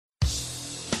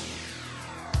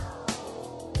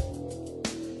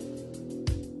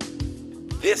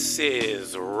This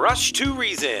is Rush to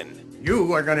Reason.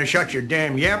 You are going to shut your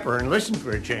damn yapper and listen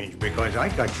for a change because I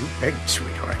got you pegged,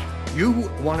 sweetheart. You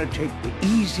want to take the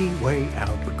easy way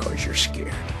out because you're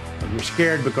scared. Well, you're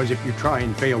scared because if you try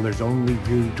and fail, there's only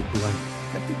you to blame.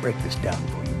 Let me break this down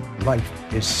for you. Life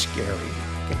is scary.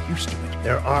 Get used to it.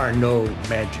 There are no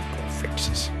magical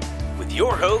fixes. With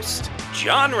your host,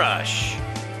 John Rush.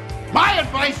 My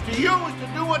advice to you is to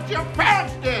do what your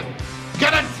parents did.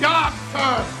 Get a job,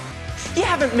 sir. You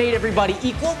haven't made everybody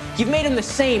equal. You've made them the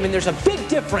same, and there's a big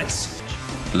difference.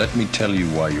 Let me tell you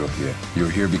why you're here. You're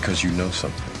here because you know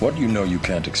something. What you know you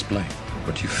can't explain,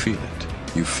 but you feel it.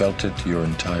 You felt it your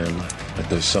entire life, that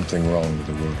there's something wrong with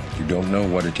the world. You don't know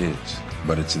what it is,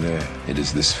 but it's there. It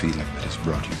is this feeling that has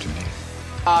brought you to me.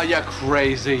 Are you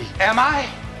crazy? Am I?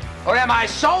 Or am I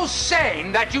so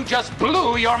sane that you just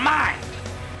blew your mind?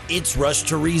 It's Rush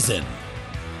to Reason,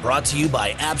 brought to you by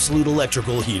Absolute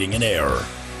Electrical Heating and Air.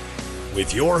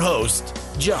 With your host,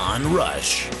 John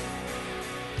Rush.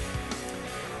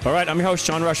 All right, I'm your host,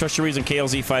 John Rush, Rush to Reason,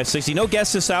 KLZ 560. No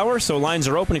guests this hour, so lines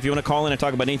are open if you want to call in and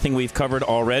talk about anything we've covered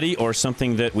already or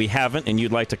something that we haven't and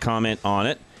you'd like to comment on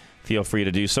it. Feel free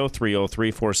to do so,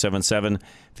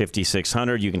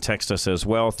 303-477-5600. You can text us as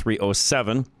well,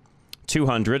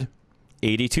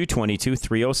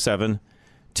 307-200-8222,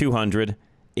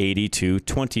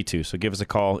 307-200-8222. So give us a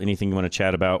call, anything you want to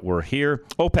chat about, we're here.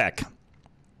 OPEC.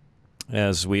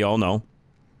 As we all know,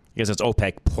 I guess it's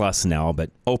OPEC plus now, but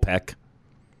OPEC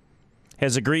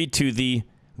has agreed to the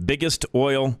biggest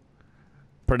oil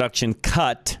production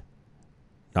cut,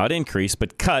 not increase,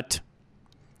 but cut,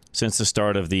 since the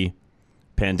start of the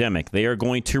pandemic. They are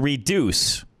going to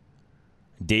reduce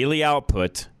daily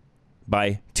output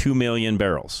by 2 million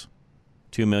barrels.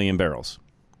 2 million barrels.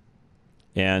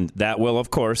 And that will, of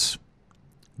course,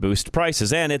 boost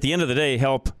prices and, at the end of the day,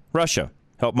 help Russia,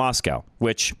 help Moscow,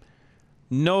 which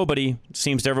nobody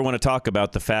seems to ever want to talk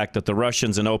about the fact that the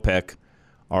Russians and OPEC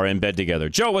are in bed together.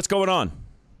 Joe, what's going on?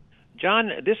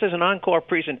 John, this is an encore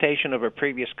presentation of a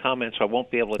previous comment, so I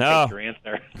won't be able to take your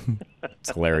answer.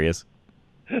 It's hilarious.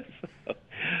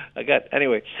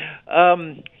 Anyway.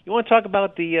 You want to talk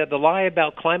about the lie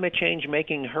about climate change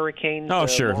making hurricanes? Oh,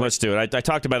 sure. Let's do it. I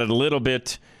talked about it a little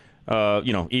bit,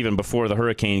 even before the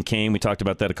hurricane came. We talked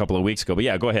about that a couple of weeks ago. But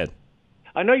yeah, go ahead.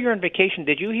 I know you're on vacation.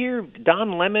 Did you hear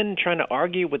Don Lemon trying to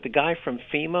argue with the guy from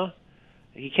FEMA?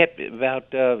 He kept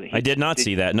about... I did not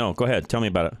see that. No, go ahead. Tell me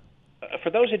about it. For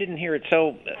those who didn't hear it,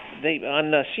 so they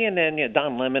on CNN,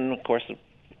 Don Lemon, of course.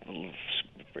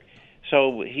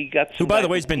 So he got... Who, by the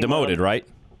way, has been demoted, right?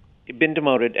 Been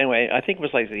demoted. Anyway, I think it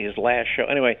was like his last show.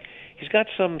 Anyway, he's got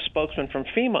some spokesman from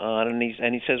FEMA on,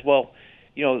 and he says, well,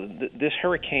 this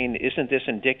hurricane, isn't this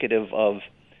indicative of...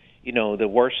 the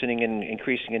worsening and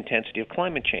increasing intensity of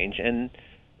climate change. And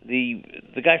the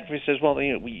guy says, well,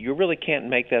 you really can't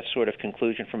make that sort of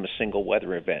conclusion from a single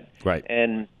weather event. Right.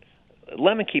 And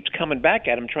Lemon keeps coming back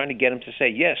at him, trying to get him to say,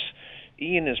 yes,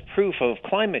 Ian is proof of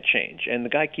climate change. And the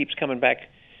guy keeps coming back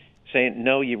saying,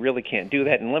 no, you really can't do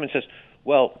that. And Lemon says,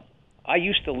 well, I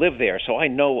used to live there, so I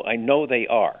know they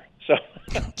are. So,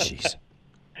 jeez.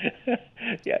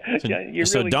 Yeah.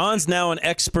 So Don's now an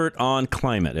expert on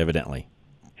climate, evidently.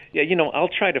 Yeah, I'll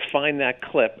try to find that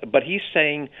clip. But he's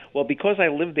saying, well, because I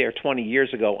lived there 20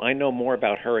 years ago, I know more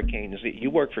about hurricanes. You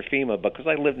work for FEMA. Because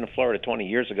I lived in Florida 20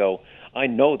 years ago, I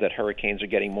know that hurricanes are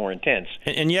getting more intense.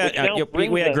 And we had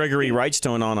Gregory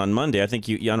Wrightstone on Monday. I think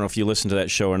I don't know if you listened to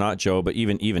that show or not, Joe, but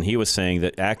even he was saying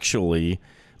that actually,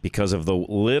 because of the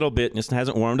little bit, it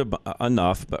hasn't warmed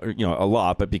enough, but a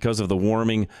lot, but because of the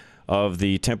warming of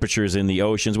the temperatures in the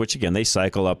oceans, which, again, they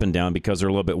cycle up and down because they're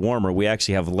a little bit warmer, we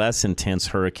actually have less intense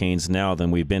hurricanes now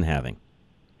than we've been having.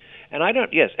 And I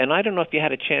don't know if you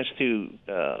had a chance to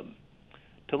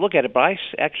look at it, but I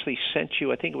actually sent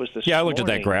you, I think it was this morning. Yeah, I looked at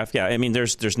that graph. Yeah, I mean,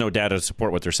 there's no data to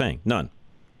support what they're saying. None.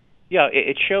 Yeah,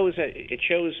 it shows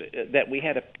that we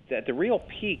had that the real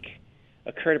peak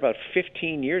occurred about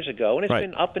 15 years ago, and it's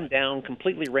been up and down,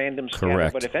 completely random scatter.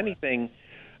 Correct. But if anything,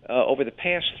 over the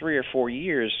past 3 or 4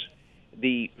 years,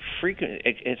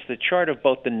 it's the chart of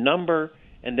both the number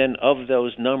and then of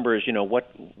those numbers,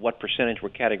 what percentage were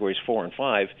categories 4 and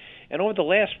 5. And over the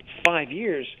last 5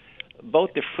 years,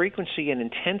 both the frequency and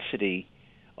intensity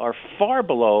are far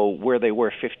below where they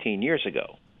were 15 years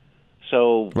ago.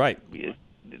 So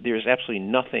there's absolutely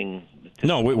nothing.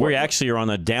 No, we actually are on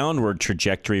a downward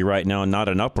trajectory right now and not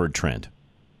an upward trend.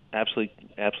 Absolutely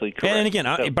correct. And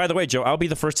again, by the way, Joe, I'll be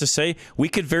the first to say we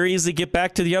could very easily get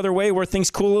back to the other way where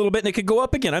things cool a little bit and it could go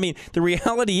up again. I mean, the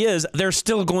reality is they're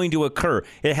still going to occur.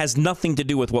 It has nothing to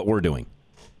do with what we're doing.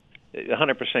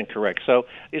 100% correct. So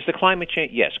is the climate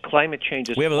change? Yes, climate change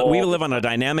is. We live on a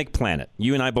dynamic planet.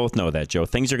 You and I both know that, Joe.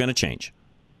 Things are going to change.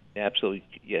 Absolutely,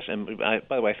 yes. And by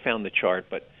the way, I found the chart.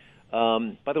 But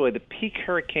by the way, the peak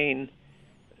hurricane,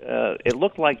 it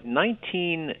looked like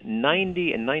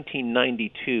 1990 and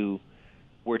 1992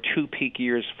 were two peak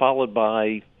years, followed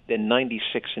by then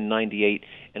 96 and 98,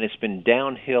 and it's been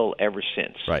downhill ever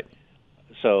since. Right.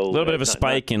 So a little bit of a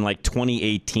spike in like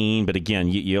 2018, but again,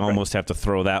 you almost have to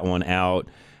throw that one out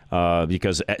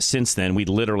because since then we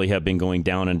literally have been going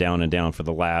down and down and down for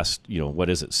the last,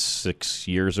 6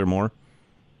 years or more?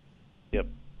 Yep.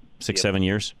 7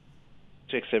 years?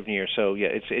 6, 7 years. So yeah,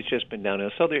 it's just been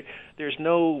downhill. So there's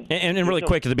no. And really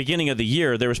quick, at the beginning of the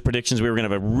year, there was predictions we were going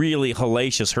to have a really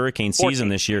hellacious hurricane season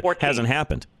this year. 14. Hasn't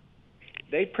happened.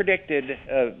 They predicted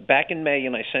back in May,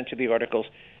 and I sent you the articles.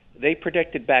 They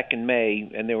predicted back in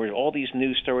May, and there were all these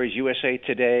news stories, USA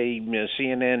Today,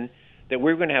 CNN, that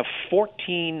we were going to have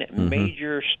 14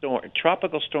 major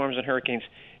tropical storms and hurricanes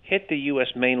hit the U.S.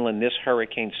 mainland this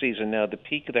hurricane season. Now, the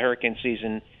peak of the hurricane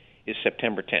season is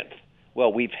September 10th.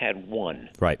 Well, we've had one.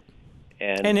 Right.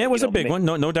 And it was a big one,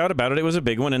 no doubt about it. It was a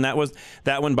big one, and that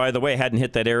one, by the way, hadn't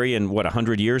hit that area in,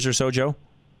 100 years or so, Joe?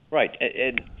 Right.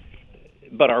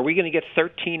 But are we going to get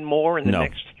 13 more in the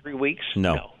next 3 weeks?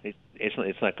 No. It's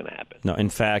not going to happen. No, in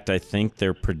fact, I think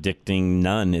they're predicting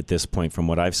none at this point from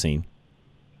what I've seen.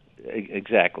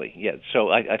 Exactly, yeah. So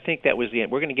I think that was the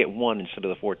end. We're going to get one instead of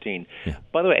the 14. Yeah.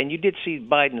 By the way, and you did see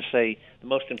Biden say the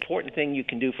most important thing you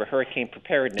can do for hurricane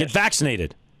preparedness. Get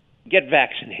vaccinated. Get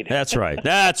vaccinated. That's right.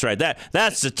 That's right.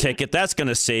 That's the ticket. That's going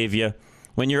to save you.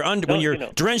 When you're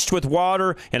drenched with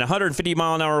water and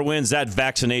 150-mile-an-hour winds, that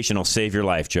vaccination will save your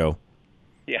life, Joe.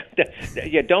 Yeah.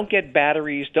 Don't get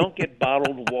batteries. Don't get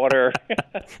bottled water.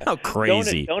 How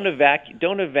crazy! Don't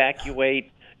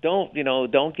evacuate. Don't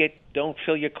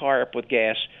fill your car up with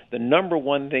gas. The number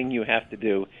one thing you have to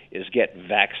do is get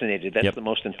vaccinated. That's the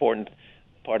most important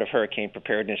part of hurricane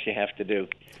preparedness you have to do.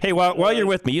 Hey, while you're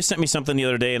with me, you sent me something the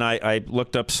other day, and I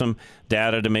looked up some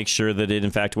data to make sure that it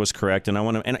in fact was correct.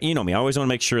 And you know me, I always want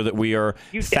to make sure that we are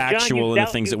factual in the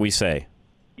things that we say.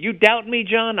 You doubt me,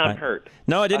 John? I'm hurt.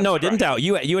 No, I didn't. No, I didn't doubt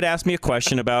you. You had asked me a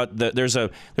question about there's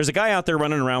a guy out there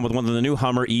running around with one of the new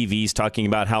Hummer EVs talking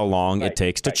about how long it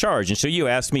takes to charge, and so you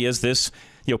asked me, is this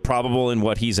probable in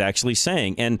what he's actually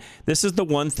saying? And this is the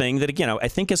one thing that, again, I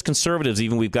think as conservatives,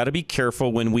 even we've got to be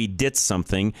careful when we ditch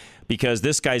something, because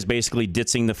this guy's basically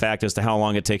ditching the fact as to how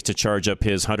long it takes to charge up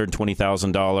his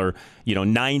 $120,000,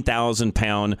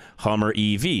 9,000-pound Hummer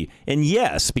EV. And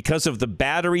yes, because of the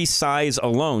battery size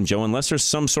alone, Joe, unless there's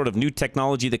some sort of new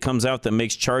technology that comes out that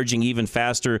makes charging even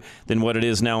faster than what it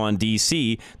is now on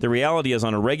DC, the reality is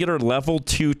on a regular level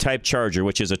 2 type charger,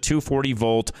 which is a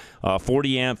 240-volt,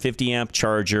 40-amp, 50-amp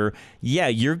charger,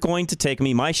 you're going to take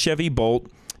my Chevy Bolt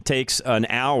takes an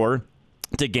hour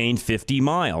to gain 50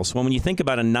 miles. Well, when you think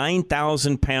about a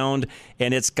 9,000-pound,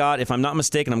 and it's got, if I'm not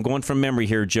mistaken, I'm going from memory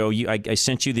here, Joe, I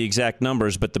sent you the exact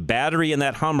numbers, but the battery in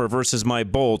that Hummer versus my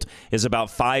Bolt is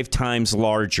about 5 times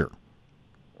larger.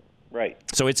 Right.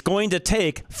 So it's going to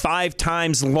take 5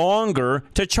 times longer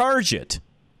to charge it.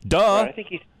 Duh.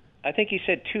 Right. I think he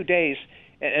said 2 days,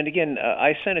 and again,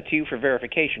 I sent it to you for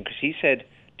verification because he said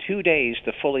 2 days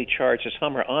to fully charge his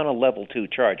Hummer on a level 2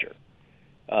 charger.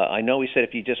 I know he said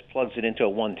if he just plugs it into a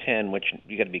 110, which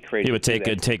you got to be crazy.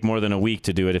 It'd take more than a week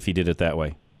to do it if he did it that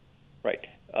way. Right.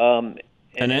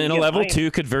 And then a level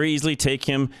 2 could very easily take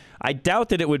him. I doubt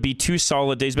that it would be 2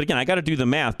 solid days. But again, I got to do the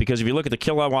math, because if you look at the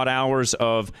kilowatt hours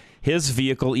of his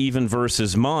vehicle even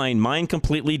versus mine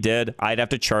completely dead, I'd have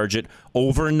to charge it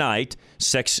overnight,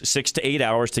 6 to 8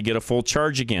 hours to get a full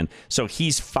charge again. So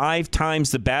he's 5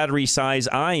 times the battery size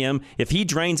I am. If he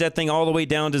drains that thing all the way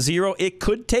down to 0, it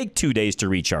could take 2 days to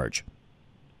recharge.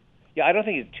 Yeah, I don't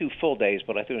think it's 2 full days,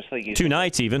 but I think it's 2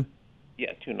 nights even.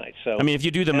 Yeah, 2 nights. So I mean, if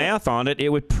you do the math on it, it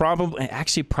would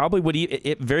probably would.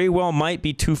 It very well might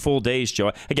be 2 full days,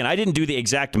 Joe. Again, I didn't do the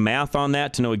exact math on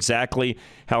that to know exactly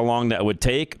how long that would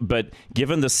take. But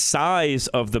given the size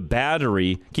of the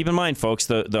battery, keep in mind, folks,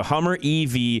 the Hummer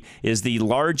EV is the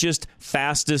largest,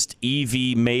 fastest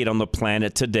EV made on the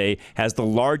planet today. Has the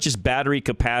largest battery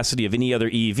capacity of any other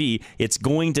EV. It's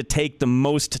going to take the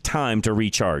most time to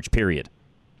recharge. Period.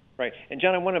 Right. And,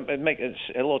 John, I want to make a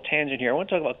little tangent here. I want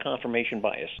to talk about confirmation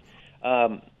bias.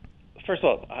 First of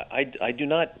all, I do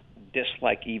not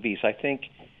dislike EVs. I think,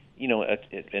 in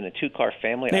a 2-car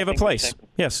family... They have a place.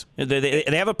 Yes. They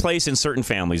have a place in certain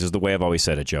families is the way I've always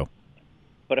said it, Joe.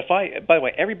 But by the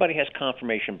way, everybody has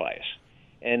confirmation bias.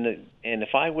 And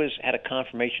if I had a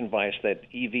confirmation bias that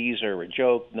EVs are a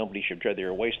joke, nobody should drive, they're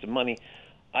a waste of money,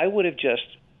 I would have just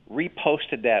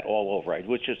reposted that all over. I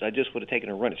just would have taken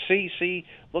a run. See,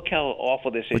 look how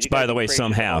awful this is. Which, by the way,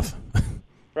 some have.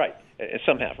 Right,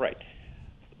 some have, right.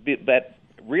 But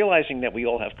realizing that we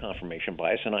all have confirmation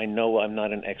bias, and I know I'm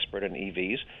not an expert on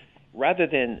EVs, rather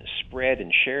than spread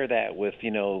and share that with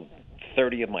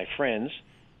 30 of my friends,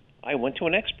 I went to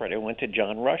an expert. I went to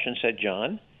John Rush and said,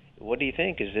 John, what do you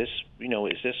think? Is this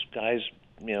guy's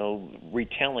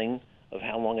retelling of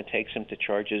how long it takes him to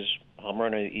charge his Hummer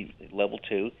on a level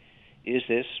 2? Is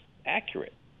this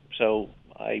accurate? So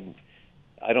I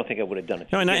don't think I would have done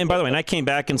it. No, and by the way, and I came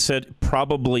back and said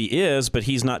probably is, but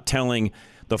he's not telling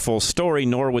the full story,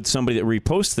 nor would somebody that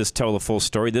reposts this tell the full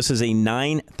story. This is a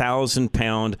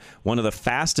 9,000-pound, one of the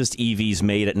fastest EVs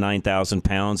made at 9,000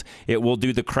 pounds. It will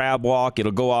do the crab walk.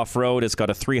 It'll go off-road. It's got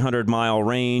a 300-mile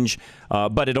range,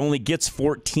 but it only gets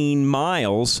 14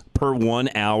 miles per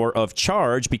 1 hour of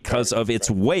charge because of its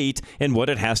weight and what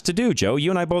it has to do. Joe,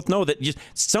 you and I both know that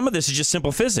some of this is just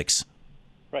simple physics.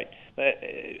 Right.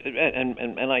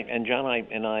 And John,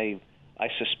 I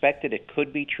suspected it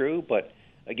could be true, but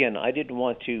again, I didn't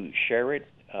want to share it,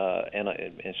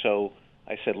 and so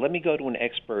I said, let me go to an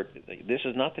expert. This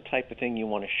is not the type of thing you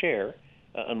want to share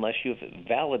unless you've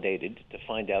validated to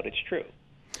find out it's true.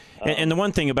 And the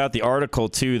one thing about the article,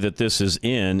 too, that this is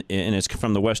in, and it's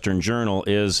from the Western Journal,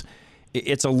 is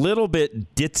it's a little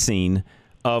bit ditzing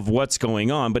of what's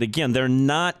going on. But again, they're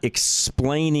not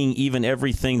explaining even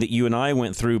everything that you and I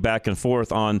went through back and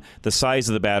forth on the size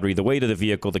of the battery, the weight of the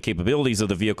vehicle, the capabilities of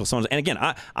the vehicle, so on. And again,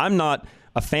 I'm not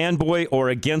a fanboy or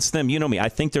against them. You know me. I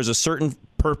think there's a certain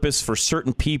purpose for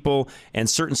certain people and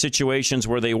certain situations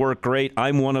where they work great.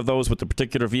 I'm one of those with the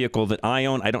particular vehicle that I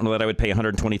own. I don't know that I would pay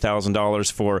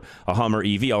 $120,000 for a Hummer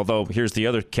EV, although here's the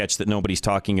other catch that nobody's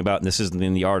talking about, and this isn't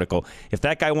in the article. If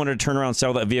that guy wanted to turn around and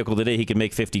sell that vehicle today, he could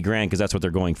make $50,000 because that's what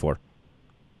they're going for.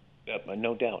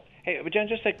 No doubt. Hey, but John,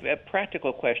 just a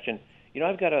practical question.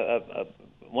 I've got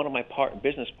one of my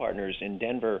business partners in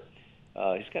Denver.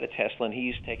 He's got a Tesla, and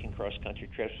he's taking cross-country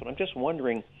trips. But I'm just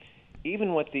wondering,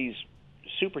 even with these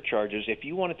superchargers, if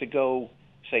you wanted to go,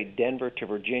 say, Denver to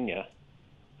Virginia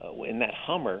in that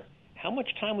Hummer, how much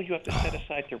time would you have to set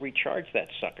aside to recharge that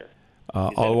sucker?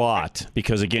 A lot,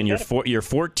 because again, you're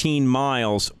 14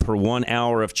 miles per 1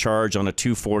 hour of charge on a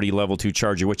 240 level 2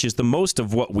 charger, which is the most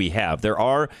of what we have. There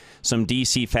are some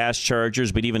DC fast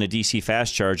chargers, but even a DC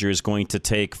fast charger is going to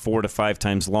take 4 to 5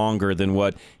 times longer than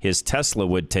what his Tesla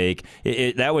would take.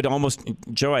 That would almost,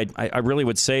 Joe, I really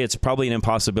would say it's probably an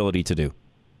impossibility to do.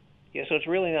 Yeah, so it's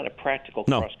really not a practical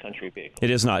cross-country vehicle. It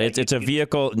is not. It's a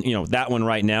vehicle, that one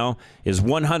right now is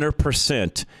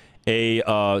 100%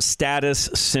 a status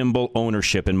symbol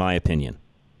ownership, in my opinion.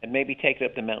 And maybe take it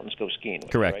up the mountains, go skiing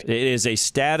with Correct. It, right? It is a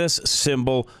status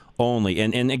symbol only.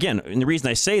 And again, and the reason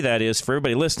I say that is, for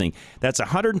everybody listening, that's a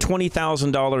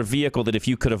 $120,000 vehicle that if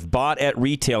you could have bought at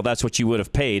retail, that's what you would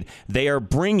have paid. They are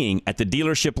bringing, at the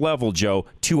dealership level, Joe,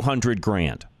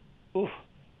 $200,000. Ooh.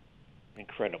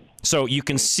 Incredible. So you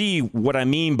can see what I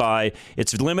mean by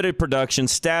it's limited production,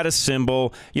 status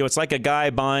symbol. It's like a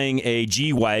guy buying a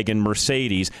G-Wagon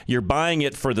Mercedes. You're buying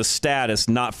it for the status,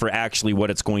 not for actually what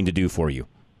it's going to do for you.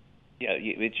 Yeah,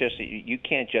 it's just you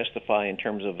can't justify in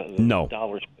terms of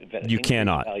dollars. You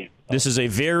cannot. This is a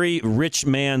very rich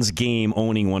man's game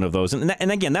owning one of those.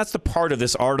 And again, that's the part of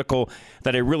this article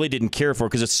that I really didn't care for,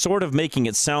 because it's sort of making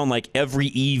it sound like every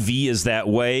EV is that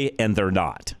way, and they're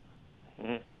not.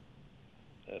 Mm-hmm.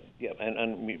 Yeah,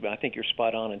 and I think you're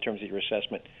spot on in terms of your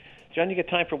assessment. John, you got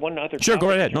time for one other? Sure, go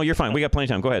ahead. No, you're fine. We got plenty of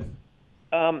time. Go ahead.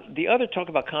 The other talk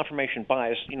about confirmation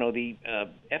bias, the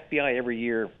FBI every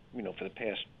year, for the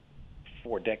past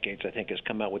 4 decades, I think, has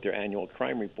come out with their annual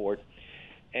crime report.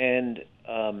 And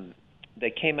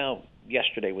they came out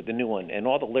yesterday with the new one, and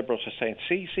all the liberals are saying,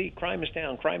 see, crime is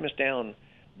down,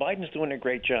 Biden's doing a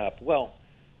great job. Well,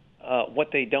 what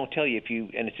they don't tell you,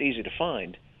 and it's easy to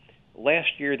find,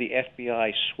 last year, the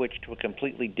FBI switched to a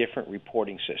completely different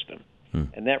reporting system,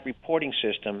 and that reporting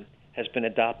system has been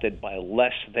adopted by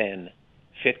less than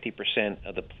 50%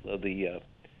 of the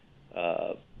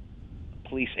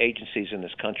police agencies in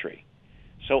this country.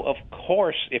 So, of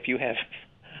course, if you have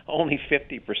only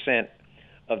 50%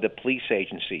 of the police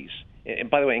agencies, and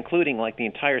by the way, including like the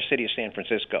entire city of San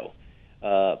Francisco,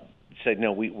 said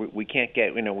no, we can't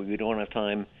get, we don't have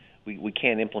time, we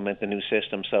can't implement the new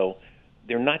system, so.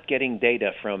 They're not getting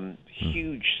data from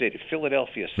huge cities,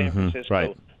 Philadelphia, San Francisco,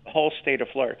 right. The whole state of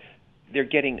Florida. They're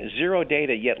getting zero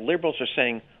data, yet liberals are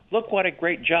saying, look what a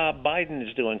great job Biden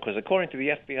is doing, because according to the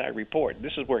FBI report,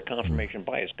 this is where confirmation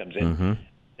bias comes in.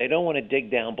 They don't want to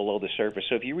dig down below the surface.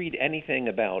 So if you read anything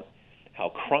about how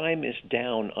crime is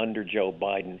down under Joe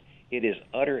Biden, it is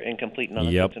utter and complete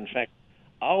nonsense. Yep. In fact,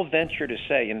 I'll venture to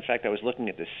say, in fact, I was looking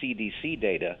at the CDC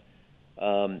data,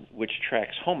 which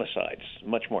tracks homicides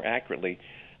much more accurately.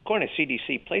 According to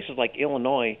CDC, places like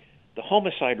Illinois, the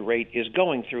homicide rate is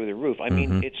going through the roof. I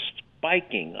mean, it's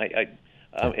spiking.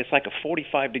 It's like a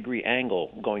 45-degree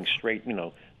angle going straight,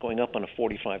 going up on a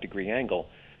 45-degree angle.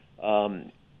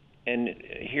 And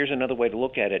here's another way to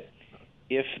look at it.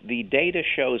 If the data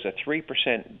shows a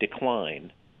 3%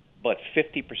 decline, but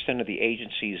 50% of the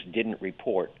agencies didn't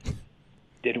report,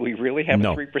 did we really have a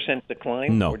 3%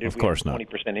 decline? No, or did of we course have a not.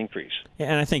 20% increase?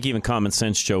 And I think even common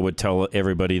sense, Joe, would tell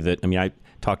everybody that, I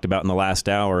talked about in the last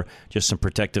hour, just some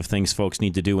protective things folks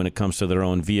need to do when it comes to their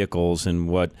own vehicles and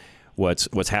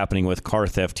what's happening with car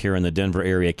theft here in the Denver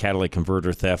area, catalytic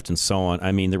converter theft and so on.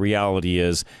 I mean, the reality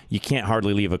is you can't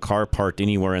hardly leave a car parked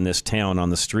anywhere in this town on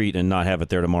the street and not have it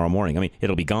there tomorrow morning. I mean,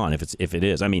 it'll be gone if it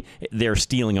is. I mean, they're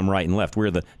stealing them right and left.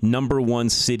 We're the number one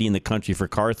city in the country for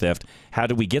car theft. How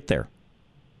did we get there?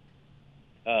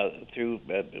 Through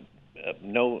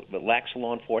lax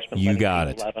law enforcement. You got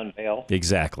it. Out on bail.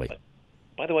 Exactly. But,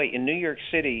 by the way, in New York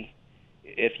City,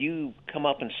 if you come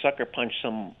up and sucker punch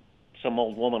some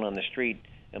old woman on the street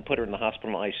and put her in the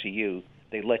hospital ICU,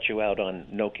 they let you out on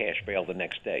no cash bail the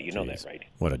next day. You know that, right?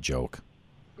 What a joke.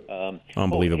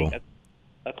 Unbelievable.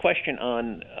 A question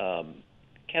on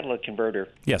catalytic converter.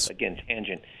 Yes. Again,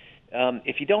 tangent.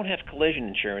 If you don't have collision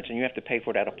insurance and you have to pay for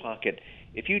it out of pocket,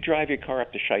 if you drive your car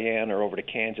up to Cheyenne or over to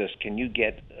Kansas, can you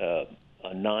get a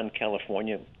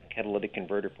non-California catalytic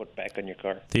converter put back on your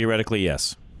car? Theoretically,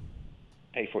 yes.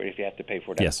 Pay for it if you have to pay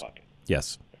for it Yes. out of pocket?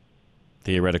 Yes.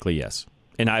 Theoretically, yes.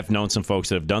 And I've known some folks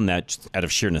that have done that out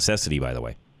of sheer necessity, by the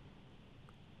way.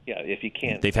 Yeah, if you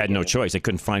can't. They've had no choice. They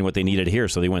couldn't find what they needed here,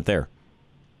 so they went there.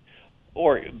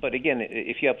 But again,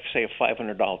 if you have, say, a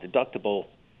 $500 deductible,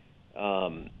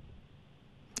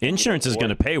 insurance is going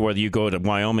to pay whether you go to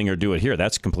Wyoming or do it here.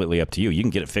 That's completely up to you. You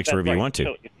can get it fixed wherever you want to.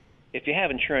 So if you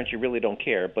have insurance, you really don't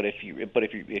care. But if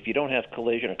you don't have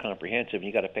collision or comprehensive,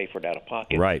 you got to pay for it out of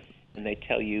pocket. Right. And they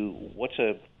tell you, what's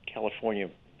a California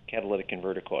catalytic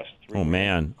converter cost? Oh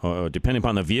man, depending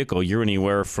upon the vehicle, you're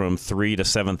anywhere from $3,000 to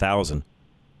 $7,000.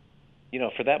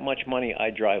 For that much money, I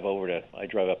drive up to.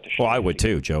 Well, I would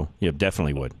too, Joe. Yeah,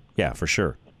 definitely would. Yeah, for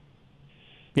sure.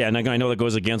 Yeah, and I know that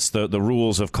goes against the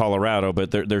rules of Colorado,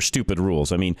 but they're stupid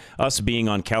rules. I mean, us being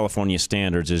on California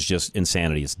standards is just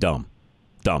insanity. It's dumb.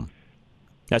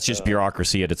 That's just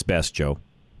bureaucracy at its best, Joe.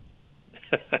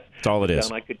 That's all it is.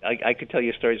 John, I could tell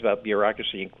you stories about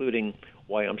bureaucracy, including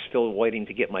why I'm still waiting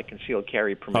to get my concealed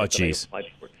carry permit. Oh, jeez.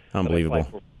 Unbelievable. That I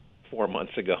applied for 4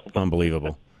 months ago.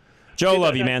 Unbelievable. Joe,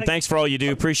 love you, man. Thanks for all you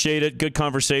do. Appreciate it. Good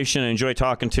conversation. Enjoy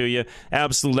talking to you.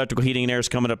 Absolute Electrical Heating and Air is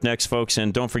coming up next, folks.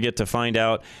 And don't forget to find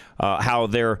out how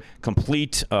their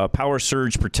complete power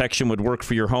surge protection would work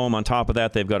for your home. On top of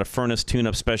that, they've got a furnace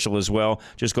tune-up special as well.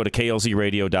 Just go to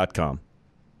klzradio.com.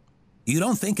 You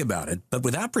don't think about it, but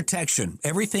without protection,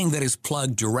 everything that is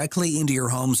plugged directly into your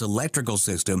home's electrical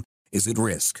system is at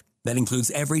risk. That includes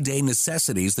everyday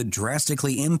necessities that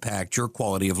drastically impact your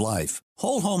quality of life.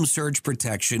 Whole home surge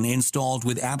protection installed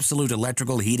with Absolute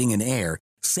Electrical Heating and Air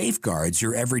safeguards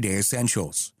your everyday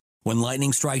essentials. When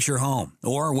lightning strikes your home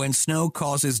or when snow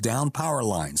causes down power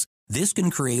lines, this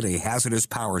can create a hazardous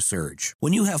power surge.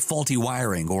 When you have faulty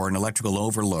wiring or an electrical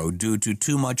overload due to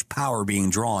too much power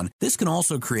being drawn, this can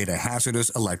also create a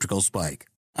hazardous electrical spike.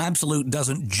 Absolute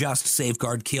doesn't just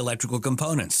safeguard key electrical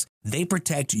components. They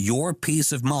protect your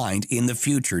peace of mind in the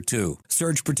future, too.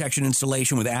 Surge protection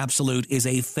installation with Absolute is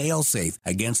a fail-safe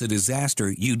against a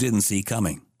disaster you didn't see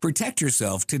coming. Protect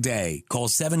yourself today. Call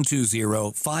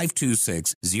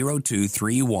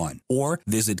 720-526-0231 or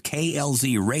visit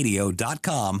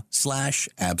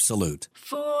klzradio.com/absolute.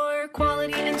 For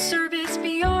quality and service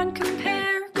beyond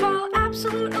compare, call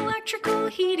Absolute Electrical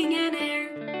Heating and Air.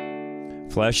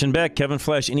 Flesh and Beck, Kevin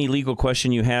Flesh. Any legal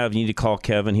question you have, you need to call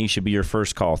Kevin. He should be your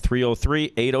first call.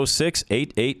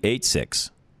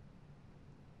 303-806-8886.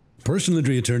 Personal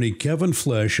injury attorney Kevin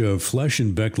Flesh of Flesh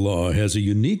and Beck Law has a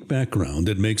unique background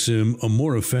that makes him a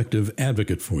more effective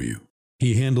advocate for you.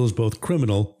 He handles both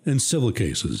criminal and civil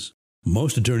cases.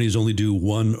 Most attorneys only do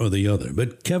one or the other,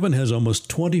 but Kevin has almost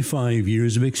 25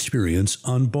 years of experience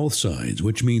on both sides,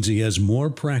 which means he has more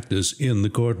practice in the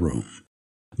courtroom.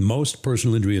 Most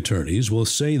personal injury attorneys will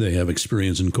say they have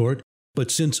experience in court, but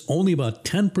since only about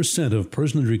 10% of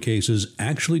personal injury cases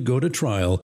actually go to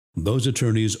trial, those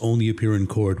attorneys only appear in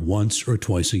court once or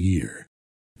twice a year.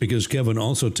 Because Kevin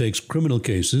also takes criminal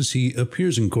cases, he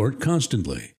appears in court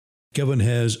constantly. Kevin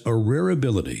has a rare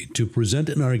ability to present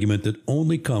an argument that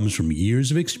only comes from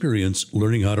years of experience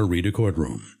learning how to read a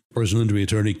courtroom. Personal injury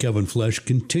attorney Kevin Flesh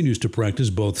continues to practice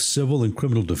both civil and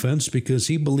criminal defense because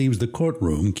he believes the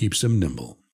courtroom keeps him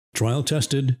nimble. Trial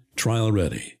tested, trial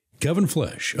ready. Kevin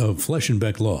Flesh of Flesh and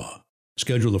Beck Law.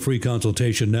 Schedule a free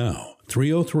consultation now.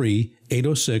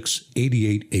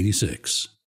 303-806-8886.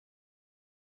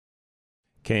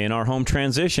 K&R Home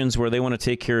Transitions, where they want to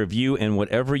take care of you and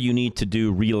whatever you need to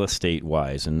do real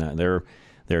estate-wise. And there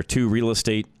are two real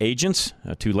estate agents,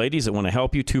 two ladies that want to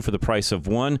help you, two for the price of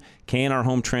one. K&R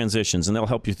Home Transitions, and they'll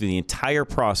help you through the entire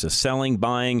process, selling,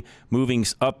 buying, moving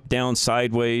up, down,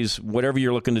 sideways, whatever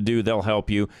you're looking to do, they'll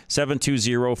help you.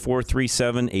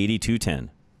 720-437-8210.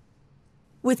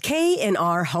 With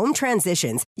K&R Home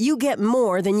Transitions, you get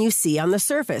more than you see on the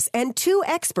surface and two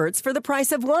experts for the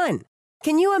price of one.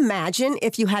 Can you imagine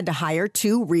if you had to hire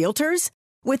two realtors?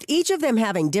 With each of them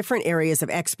having different areas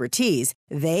of expertise,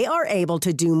 they are able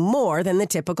to do more than the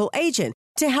typical agent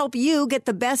to help you get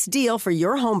the best deal for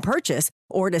your home purchase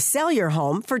or to sell your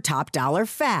home for top dollar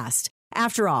fast.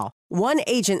 After all, one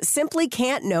agent simply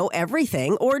can't know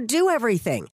everything or do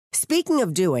everything. Speaking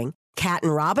of doing, Kat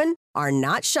and Robin are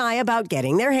not shy about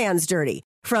getting their hands dirty.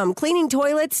 From cleaning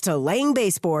toilets to laying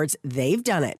baseboards, they've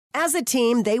done it. As a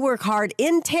team, they work hard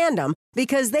in tandem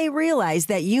because they realize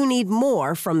that you need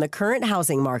more from the current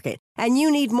housing market and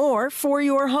you need more for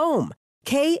your home.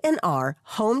 K&R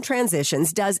Home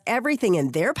Transitions does everything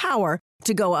in their power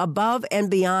to go above and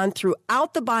beyond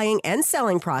throughout the buying and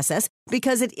selling process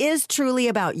because it is truly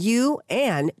about you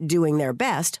and doing their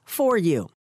best for you.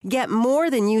 Get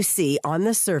more than you see on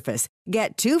the surface.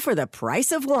 Get two for the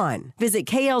price of one. Visit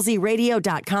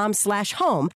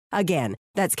klzradio.com/home. Again,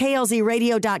 that's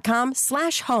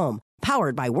klzradio.com/home.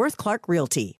 Powered by Worth Clark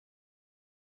Realty.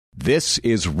 This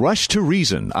is Rush to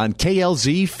Reason on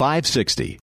KLZ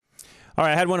 560. All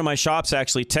right, I had one of my shops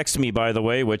actually text me, by the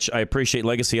way, which I appreciate,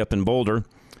 Legacy up in Boulder.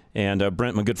 And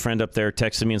Brent, my good friend up there,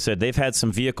 texted me and said they've had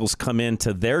some vehicles come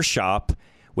into their shop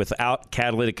without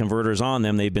catalytic converters on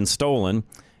them. They've been stolen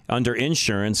under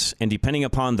insurance, and depending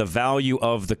upon the value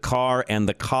of the car and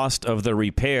the cost of the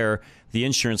repair, the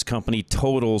insurance company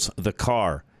totals the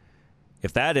car.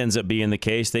 If that ends up being the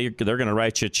case, they're going to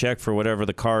write you a check for whatever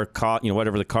the car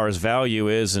whatever the car's value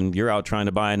is, and you're out trying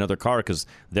to buy another car because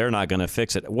they're not going to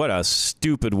fix it. What a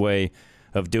stupid way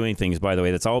of doing things, by the way.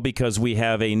 That's all because we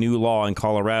have a new law in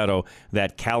Colorado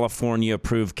that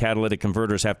California-approved catalytic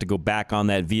converters have to go back on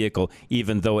that vehicle,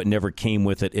 even though it never came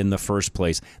with it in the first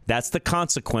place. That's the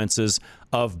consequences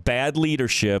of bad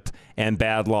leadership and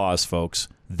bad laws, folks.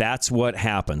 That's what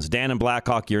happens. Dan and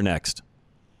Blackhawk, you're next.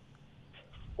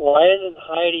 Why isn't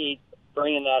Heidi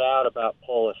bringing that out about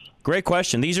Polis? Great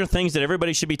question. These are things that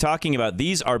everybody should be talking about.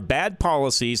 These are bad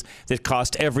policies that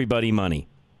cost everybody money.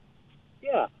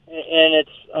 Yeah, and if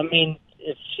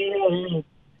she had any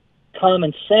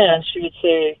common sense, she would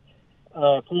say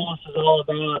Polis is all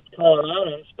about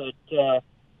Coloradans, but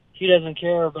she doesn't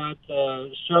care about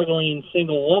the struggling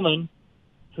single woman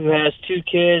who has two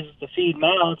kids to feed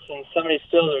mouths and somebody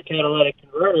steals her catalytic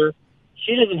converter.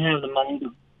 She doesn't have the money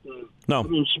to. No. I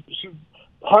mean, she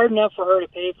hard enough for her to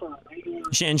pay for a regular.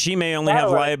 And she may only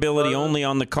have liability only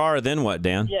on the car. Then what,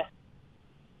 Dan? Yeah.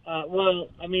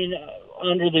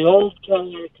 Under the old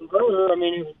catalytic converter,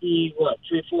 it would be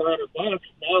 $300-400. Now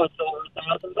it's over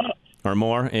 $1,000 or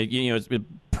more.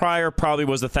 Prior probably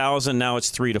was $1,000. Now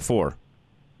it's $300 to $400.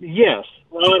 Yes.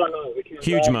 Well, I don't know.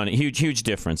 Huge money, huge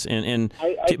difference.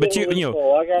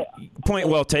 Point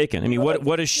well taken. I mean,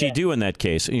 what does she do in that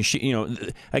case?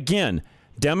 Again,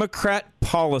 Democrat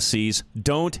policies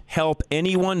don't help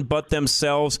anyone but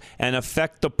themselves and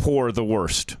affect the poor the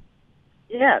worst.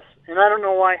 Yes, and I don't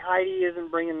know why Heidi isn't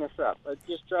bringing this up. It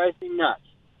just drives me nuts.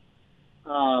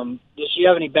 Does she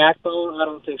have any backbone? I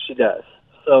don't think she does.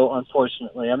 So,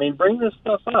 unfortunately, bring this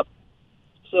stuff up.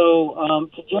 So,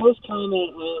 to Joe's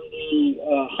comment on the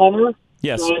Hummer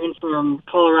driving from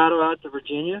Colorado out to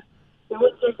Virginia, it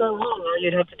wouldn't take that long. All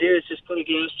you'd have to do is just put a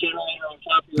gas generator on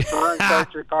top of your car and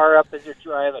start your car up as you're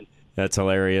driving. That's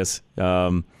hilarious.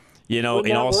 In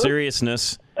all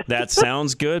seriousness, that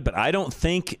sounds good, but I don't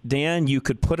think, Dan, you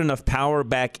could put enough power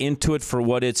back into it for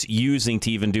what it's using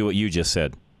to even do what you just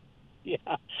said. Yeah.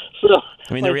 So,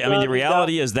 the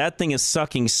reality is that thing is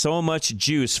sucking so much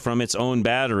juice from its own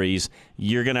batteries,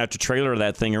 you're going to have to trailer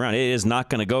that thing around. It is not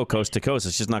going to go coast to coast.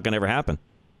 It's just not going to ever happen.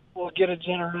 Well, get a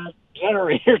generator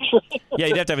trailer. Yeah,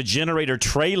 you'd have to have a generator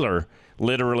trailer,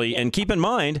 literally. And keep in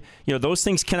mind, those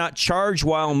things cannot charge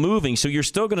while moving, so you're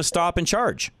still going to stop and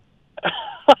charge.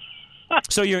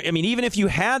 So even if you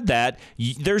had that,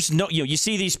 there's no, you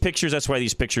see these pictures. That's why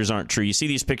these pictures aren't true. You see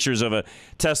these pictures of a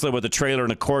Tesla with a trailer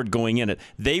and a cord going in it.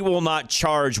 They will not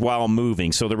charge while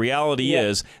moving. So the reality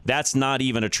is that's not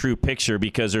even a true picture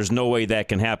because there's no way that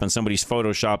can happen. Somebody's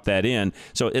photoshopped that in.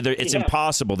 So it's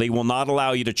impossible. They will not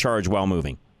allow you to charge while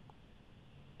moving.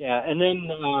 Yeah, and then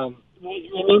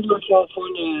remember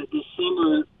California this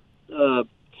summer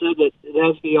said that it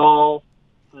has to be all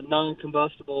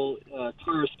non-combustible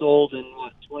tar installed in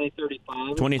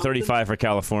 2035? 2035 for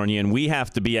California, and we have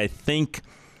to be, I think,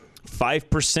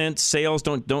 5% sales.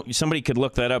 Don't somebody could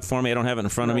look that up for me. I don't have it in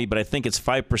front of me, but I think it's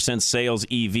 5% sales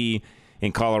EV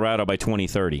in Colorado by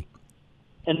 2030.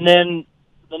 And then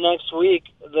the next week,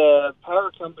 the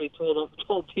power company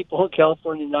told people in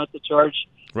California not to charge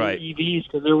their EVs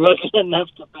because there wasn't enough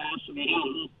capacity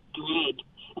on the grid.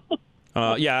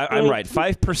 Yeah, I'm right.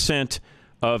 5%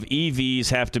 of EVs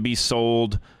have to be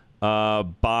sold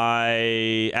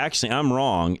by... Actually, I'm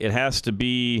wrong. It has to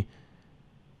be...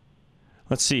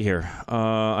 Let's see here.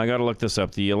 I got to look this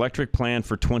up. The electric plan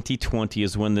for 2020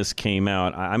 is when this came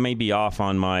out. I may be off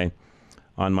on my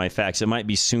facts. It might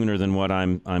be sooner than what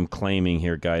I'm claiming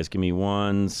here, guys. Give me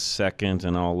 1 second,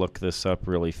 and I'll look this up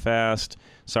really fast.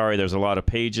 Sorry, there's a lot of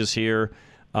pages here.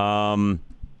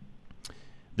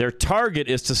 Their target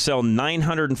is to sell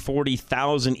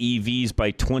 940,000 EVs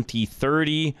by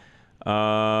 2030. The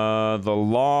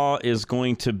law is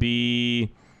going to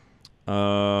be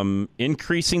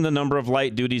increasing the number of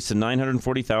light duties to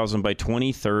 940,000 by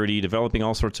 2030, developing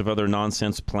all sorts of other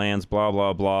nonsense plans, blah,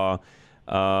 blah, blah.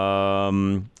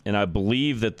 And I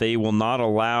believe that they will not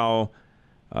allow...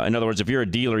 in other words, if you're a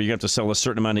dealer, you have to sell a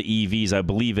certain amount of EVs. I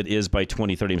believe it is by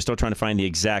 2030. I'm still trying to find the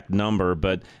exact number,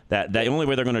 but the only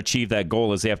way they're going to achieve that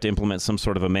goal is they have to implement some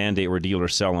sort of a mandate where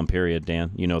dealers sell them, period,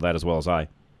 Dan. You know that as well as I.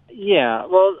 Yeah,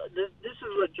 well, this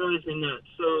is what drives me nuts.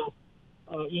 So,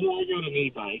 I got an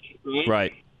e-bike, right?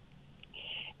 Right.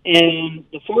 And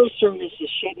the Forest Service is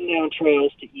shutting down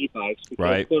trails to e-bikes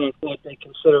because, quote-unquote, they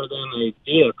consider them a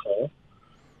vehicle,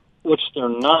 which they're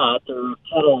not. They're a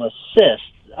pedal assist.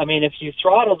 I mean, if you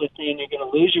throttle the thing, you're going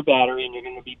to lose your battery and you're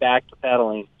going to be back to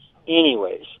pedaling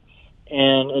anyways.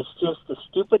 And it's just the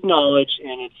stupid knowledge,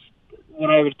 and it's what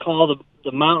I would call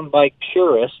the mountain bike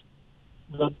purists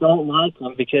that don't like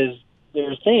them because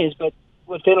they're things. But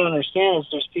what they don't understand is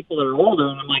there's people that are older,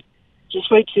 and I'm like, just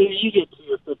wait till you get to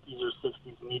your 50s or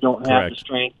 60s and you don't have the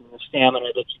strength and the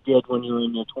stamina that you did when you were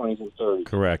in your 20s and 30s.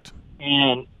 Correct.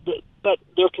 And but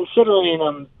they're considering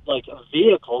them like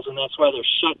vehicles, and that's why they're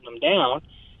shutting them down.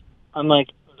 I'm like,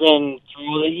 then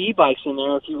throw the e-bikes in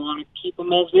there if you want to keep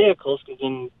them as vehicles, because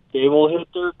then they will hit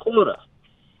their quota.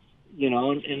 You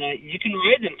know, and you can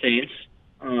ride them things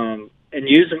and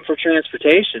use them for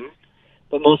transportation,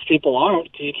 but most people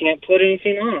aren't because you can't put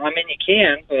anything on them. I mean, you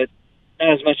can, but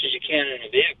not as much as you can in a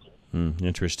vehicle.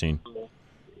 Interesting.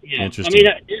 Yeah. Interesting.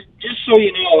 I mean, just so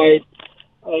you know,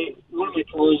 one of my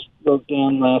cars broke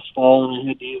down last fall, and I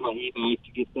had to use my e-bike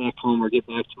to get back home or get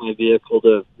back to my vehicle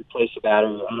to replace the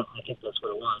battery. I think that's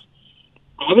what it was.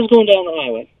 I was going down the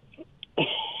highway.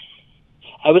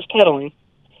 I was pedaling.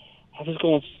 I was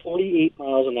going 48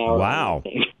 miles an hour. Wow.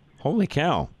 Holy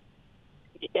cow.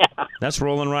 Yeah. That's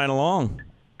rolling right along.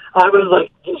 I was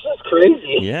like, this is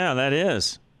crazy. Yeah, that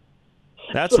is.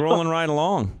 That's rolling right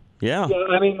along. Yeah.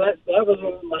 I mean, that was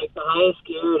in like the highest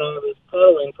gear, and I was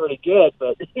pedaling pretty good,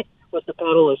 but with the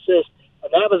pedal assist,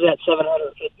 and that was at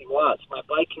 750 watts. My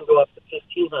bike can go up to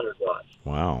 1,500 watts.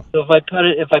 Wow. So if I put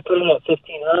it at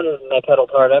 1,500 and I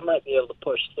pedaled hard, I might be able to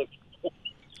push 60.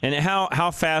 And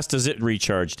how fast does it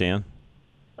recharge, Dan?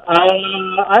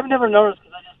 I've never noticed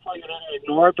because I just plug it in and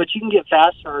ignore it, but you can get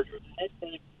fast chargers. I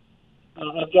think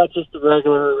I've got just the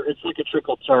regular, it's like a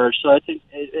trickle charge, so I think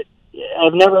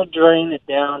I've never drained it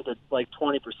down to like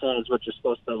 20% is what you're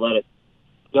supposed to let it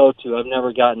go to. I've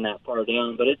never gotten that far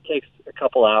down, but it takes a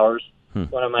couple hours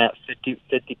when I'm at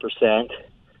 50%,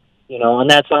 you know, and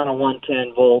that's on a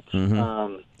 110 volt.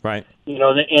 Right. You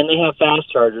know, and they have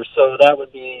fast chargers, so that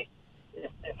would be, if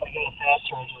I get a fast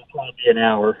charger, it would probably be an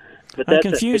hour. But I'm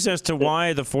confused as to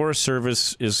why the Forest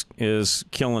Service is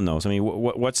killing those. I mean,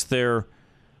 what's their...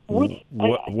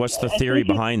 What's the theory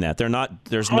behind that?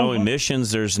 There's no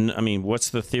emissions. What's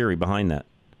the theory behind that?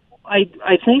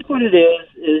 I think what it is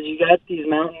you got these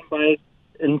mountain bike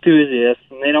enthusiasts,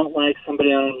 and they don't like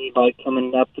somebody on an e-bike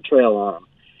coming up the trail on them.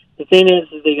 The thing is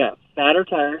they got fatter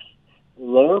tires,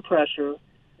 lower pressure,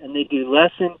 and they do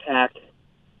less impact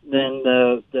than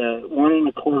the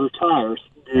 1 1/4 tires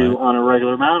do on a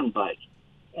regular mountain bike.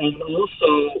 And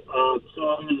also,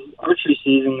 so in the archery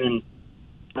season, and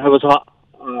I was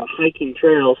hiking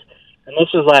trails, and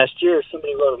this was last year,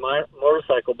 somebody rode a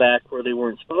motorcycle back where they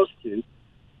weren't supposed to,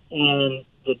 and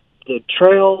the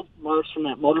trail marks from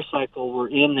that motorcycle were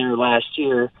in there last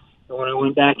year, and when I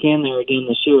went back in there again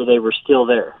this year, they were still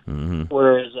there. Mm-hmm.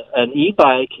 Whereas an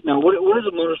e-bike, now what is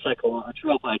a motorcycle, a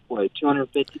trail bike weigh,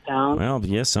 250 pounds? Well,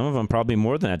 yes, some of them probably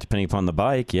more than that, depending upon the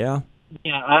bike, yeah.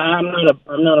 Yeah, I'm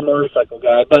not a motorcycle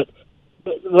guy, but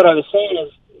what I was saying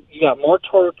is you got more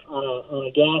torque on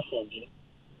a gas engine,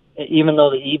 even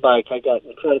though the e-bike, I got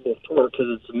incredible torque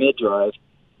because it's a mid-drive.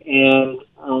 And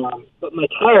but my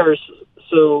tires,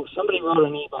 so somebody rode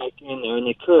an e-bike in there, and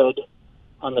they could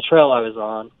on the trail I was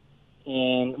on.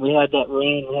 And we had that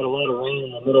rain, we had a lot of rain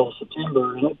in the middle of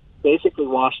September, and it basically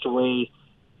washed away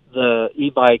the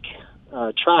e-bike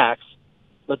tracks,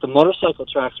 but the motorcycle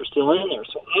tracks are still in there.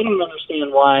 So I don't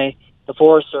understand why the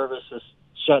Forest Service is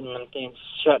shutting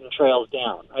trails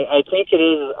down. I think it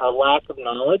is a lack of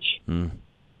knowledge, and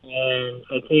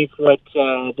I think what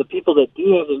the people that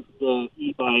do have the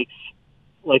e-bikes,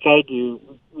 like I do,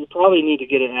 we probably need to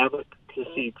get an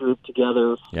advocacy group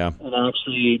together and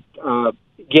actually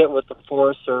get with the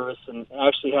Forest Service and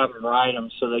actually have them ride them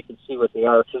so they can see what they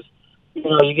are. Because,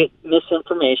 you get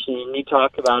misinformation and you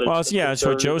talk about it. Well, it's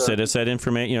what Joe said. It's that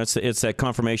information. It's that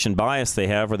confirmation bias they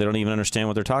have where they don't even understand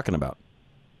what they're talking about.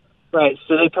 Right.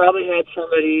 So they probably had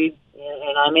somebody,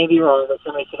 and I may be wrong, but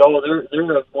somebody said, "Oh,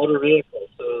 they're a motor vehicle,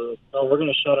 so we're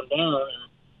going to shut them down."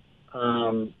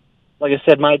 And, like I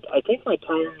said, I think my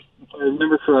tires, if I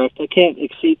remember correct, I can't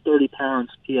exceed 30 pounds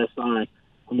PSI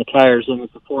on the tires, and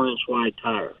it's a 4-inch wide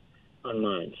tire on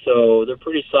mine. So they're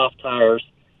pretty soft tires,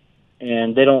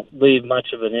 and they don't leave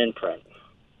much of an imprint.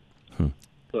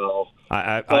 So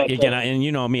and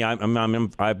you know me, I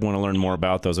want to learn more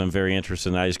about those. I'm very interested,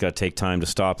 and I just got to take time to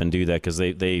stop and do that because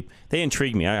they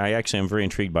intrigue me. I actually am very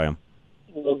intrigued by them.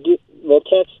 Well,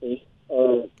 text me.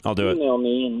 I'll do it. Email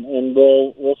me, and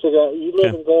we'll figure out. You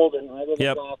live in Golden, I live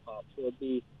in Blackhawk, so it'd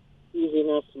be easy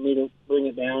enough for me to bring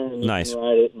it down and nice. You can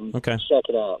ride it and check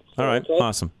it out. So, all right,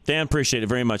 awesome. Dan, appreciate it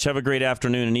very much. Have a great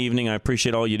afternoon and evening. I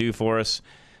appreciate all you do for us.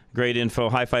 Great info.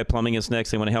 Hi-Fi Plumbing is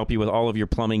next. They want to help you with all of your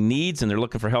plumbing needs, and they're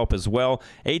looking for help as well.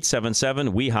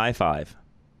 877-WE-HIGH-FIVE.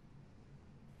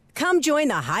 Come join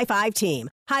the High Five team.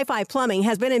 High Five Plumbing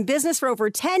has been in business for over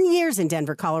 10 years in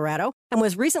Denver, Colorado, and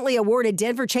was recently awarded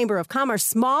Denver Chamber of Commerce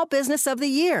Small Business of the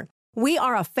Year. We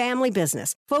are a family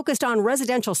business focused on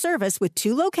residential service with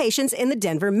 2 locations in the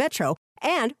Denver metro,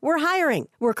 and we're hiring.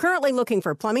 We're currently looking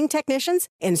for plumbing technicians,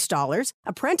 installers,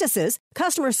 apprentices,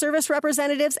 customer service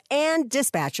representatives, and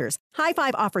dispatchers. High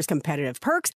Five offers competitive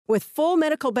perks with full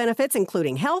medical benefits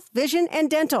including health, vision, and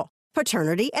dental,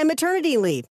 paternity and maternity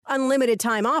leave, unlimited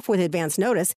time off with advance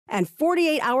notice, and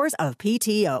 48 hours of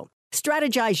PTO.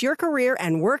 Strategize your career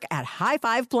and work at High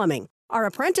Five Plumbing. Our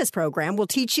apprentice program will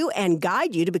teach you and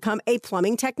guide you to become a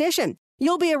plumbing technician.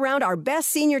 You'll be around our best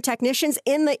senior technicians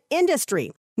in the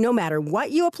industry. No matter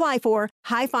what you apply for,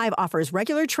 High Five offers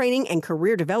regular training and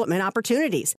career development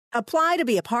opportunities. Apply to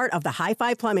be a part of the High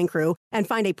Five Plumbing crew and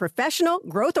find a professional,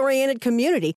 growth-oriented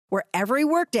community where every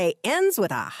workday ends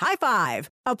with a high five.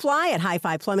 Apply at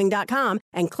highfiveplumbing.com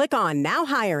and click on Now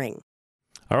Hiring.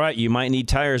 All right, you might need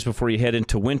tires before you head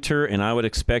into winter, and I would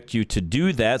expect you to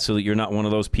do that so that you're not one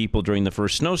of those people during the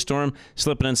first snowstorm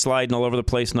slipping and sliding all over the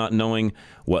place, not knowing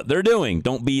what they're doing.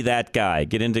 Don't be that guy.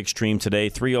 Get into Extreme today,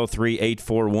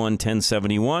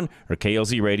 303-841-1071 or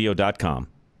klzradio.com.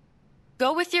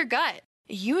 Go with your gut.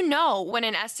 You know when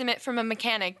an estimate from a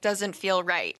mechanic doesn't feel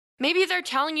right. Maybe they're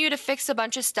telling you to fix a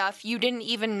bunch of stuff you didn't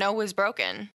even know was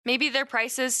broken. Maybe their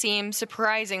prices seem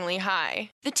surprisingly high.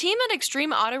 The team at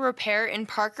Extreme Auto Repair in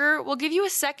Parker will give you a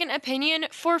second opinion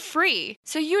for free,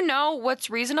 so you know what's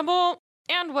reasonable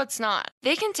and what's not.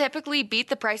 They can typically beat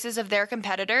the prices of their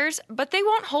competitors, but they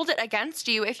won't hold it against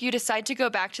you if you decide to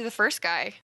go back to the first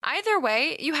guy. Either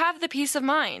way, you have the peace of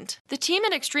mind. The team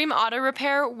at Extreme Auto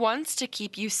Repair wants to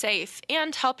keep you safe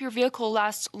and help your vehicle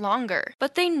last longer,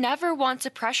 but they never want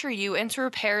to pressure you into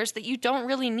repairs that you don't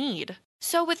really need.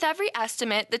 So with every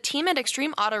estimate, the team at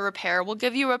Extreme Auto Repair will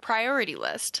give you a priority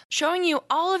list, showing you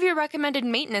all of your recommended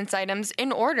maintenance items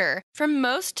in order, from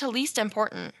most to least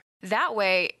important. That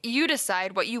way, you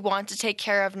decide what you want to take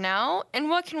care of now and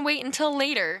what can wait until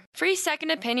later. Free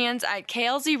second opinions at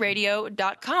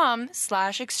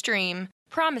klzradio.com/extreme.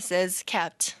 Promises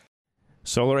kept.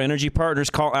 Solar Energy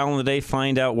Partners. Call Alan today.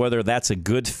 Find out whether that's a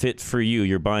good fit for you.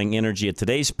 You're buying energy at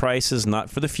today's prices, not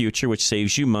for the future, which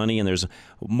saves you money. And there's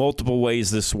multiple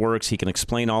ways this works. He can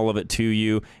explain all of it to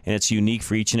you, and it's unique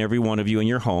for each and every one of you in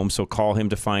your home. So call him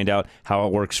to find out how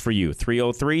it works for you.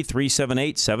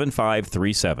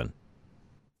 303-378-7537.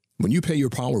 When you pay your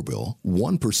power bill,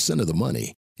 1% of the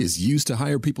money is used to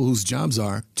hire people whose jobs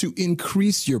are to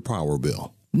increase your power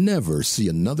bill. Never see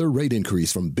another rate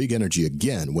increase from Big Energy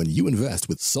again when you invest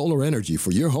with solar energy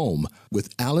for your home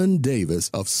with Alan Davis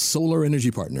of Solar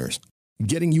Energy Partners.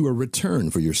 Getting you a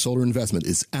return for your solar investment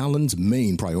is Alan's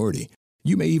main priority.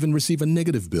 You may even receive a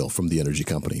negative bill from the energy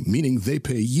company, meaning they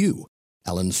pay you.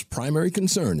 Alan's primary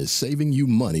concern is saving you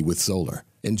money with solar.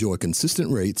 Enjoy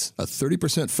consistent rates, a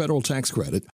 30% federal tax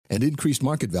credit, and increased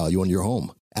market value on your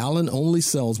home. Alan only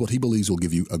sells what he believes will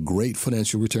give you a great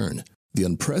financial return. The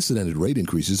unprecedented rate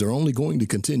increases are only going to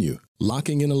continue.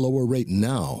 Locking in a lower rate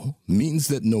now means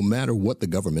that no matter what the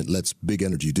government lets Big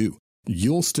Energy do,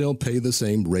 you'll still pay the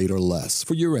same rate or less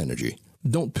for your energy.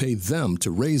 Don't pay them to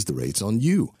raise the rates on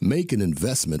you. Make an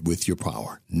investment with your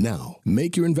power now.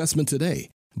 Make your investment today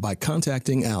by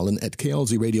contacting Alan at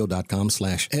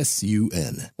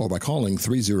klzradio.com/SUN or by calling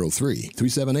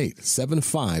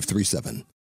 303-378-7537.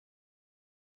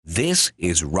 This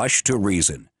is Rush to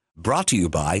Reason, brought to you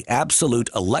by Absolute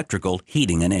Electrical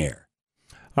Heating and Air.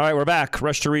 All right, we're back.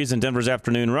 Rush to Reason, Denver's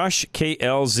Afternoon Rush,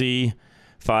 KLZ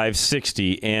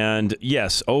 560. And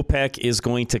yes, OPEC is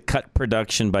going to cut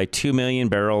production by 2 million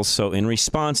barrels. So in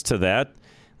response to that,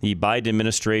 the Biden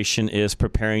administration is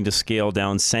preparing to scale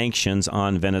down sanctions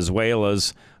on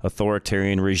Venezuela's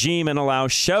authoritarian regime and allow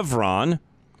Chevron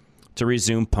to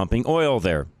resume pumping oil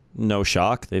there. No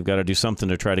shock. They've got to do something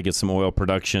to try to get some oil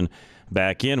production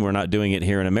back in. We're not doing it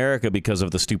here in America because of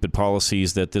the stupid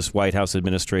policies that this White House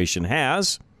administration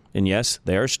has. And yes,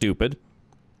 they are stupid.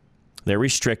 They're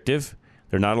restrictive.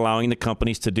 They're not allowing the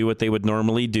companies to do what they would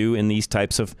normally do in these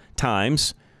types of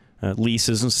times,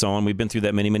 leases and so on. We've been through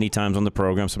that many, many times on the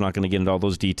program, so I'm not going to get into all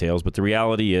those details. But the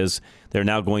reality is they're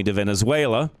now going to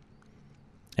Venezuela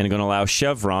and going to allow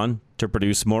Chevron to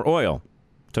produce more oil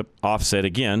to offset,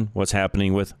 again, what's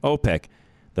happening with OPEC.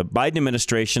 The Biden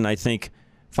administration, I think,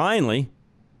 finally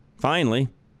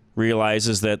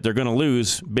realizes that they're going to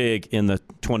lose big in the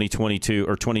 2022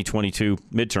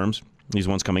 midterms, these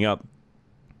ones coming up.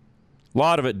 A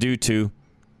lot of it due to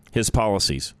his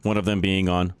policies, one of them being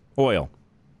on oil,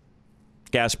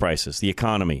 gas prices, the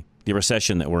economy, the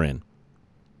recession that we're in,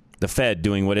 the Fed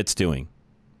doing what it's doing,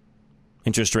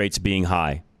 interest rates being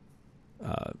high,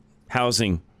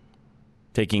 housing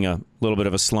taking a little bit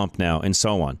of a slump now, and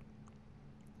so on.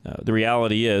 The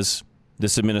reality is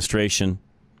this administration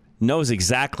knows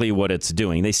exactly what it's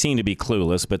doing. They seem to be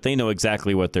clueless, but they know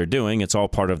exactly what they're doing. It's all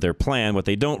part of their plan. What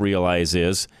they don't realize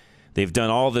is they've done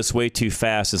all this way too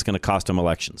fast. It's going to cost them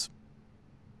elections.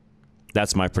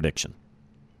 That's my prediction.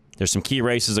 There's some key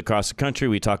races across the country.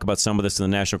 We talk about some of this in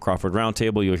the National Crawford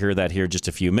Roundtable. You'll hear that here in just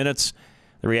a few minutes.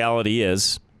 The reality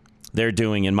is they're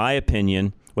doing, in my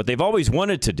opinion, what they've always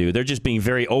wanted to do. They're just being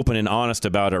very open and honest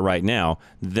about it right now.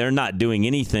 They're not doing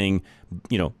anything,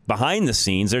 behind the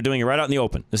scenes. They're doing it right out in the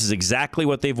open. This is exactly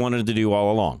what they've wanted to do all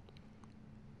along.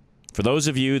 For those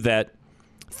of you that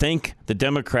think the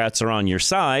Democrats are on your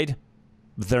side,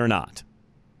 they're not.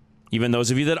 Even those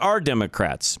of you that are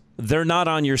Democrats, they're not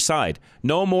on your side.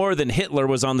 No more than Hitler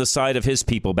was on the side of his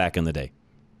people back in the day.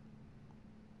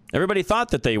 Everybody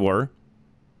thought that they were,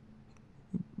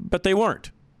 but they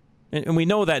weren't. And we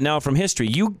know that now from history.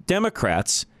 You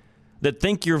Democrats that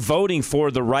think you're voting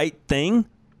for the right thing,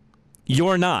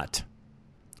 you're not.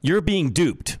 You're being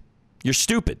duped. You're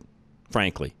stupid,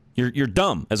 frankly. You're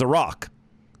dumb as a rock.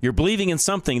 You're believing in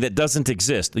something that doesn't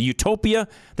exist. The utopia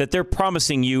that they're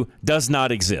promising you does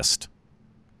not exist.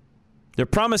 They're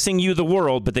promising you the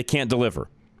world, but they can't deliver.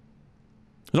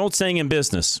 An old saying in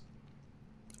business,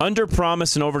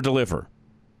 under-promise and over-deliver.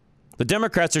 The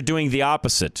Democrats are doing the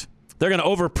opposite. They're going to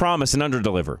over-promise and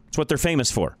under-deliver. It's what they're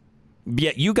famous for.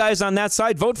 Yet you guys on that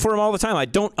side vote for them all the time. I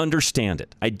don't understand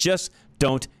it. I just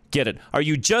don't get it. Are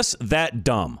you just that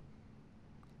dumb?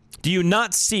 Do you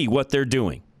not see what they're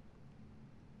doing?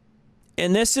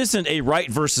 And this isn't a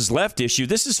right versus left issue.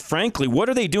 This is, frankly, what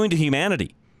are they doing to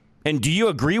humanity? And do you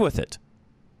agree with it?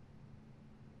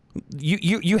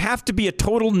 You have to be a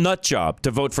total nut job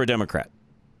to vote for a Democrat.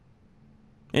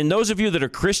 And those of you that are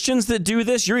Christians that do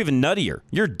this, you're even nuttier.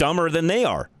 You're dumber than they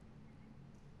are.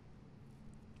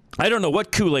 I don't know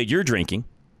what Kool-Aid you're drinking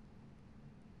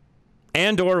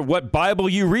and or what Bible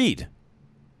you read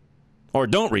or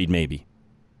don't read maybe.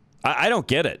 I don't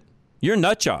get it. You're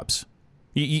nut jobs.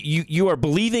 You are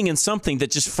believing in something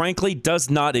that just frankly does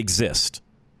not exist.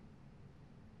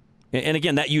 And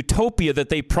again, that utopia that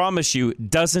they promise you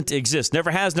doesn't exist.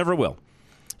 Never has, never will.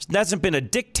 There hasn't been a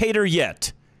dictator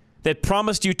yet that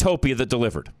promised utopia that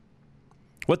delivered.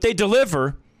 What they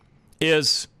deliver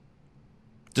is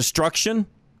destruction,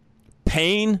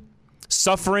 pain,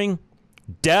 suffering,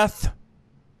 death,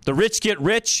 The rich get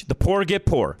rich, the poor get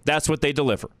poor. That's what they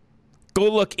deliver.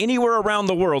 Go look anywhere around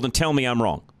the world and tell me I'm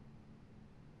wrong.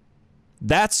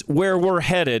 That's where we're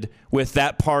headed with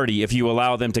that party if you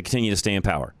allow them to continue to stay in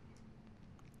power.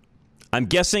 I'm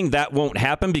guessing that won't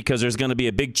happen because there's going to be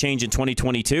a big change in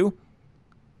 2022.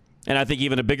 And I think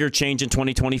even a bigger change in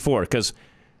 2024 because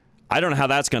I don't know how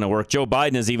that's going to work. Joe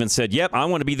Biden has even said, yep, I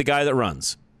want to be the guy that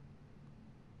runs.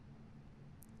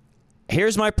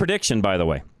 Here's my prediction, by the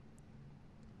way.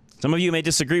 Some of you may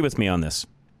disagree with me on this.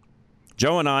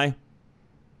 Joe and I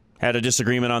had a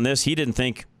disagreement on this. He didn't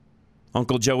think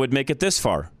Uncle Joe would make it this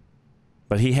far,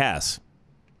 but he has.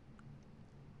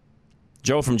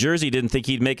 Joe from Jersey didn't think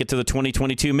he'd make it to the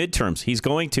 2022 midterms. He's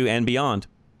going to and beyond.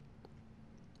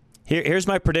 Here's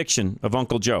my prediction of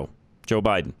Uncle Joe, Joe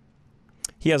Biden.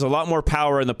 He has a lot more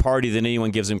power in the party than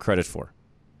anyone gives him credit for.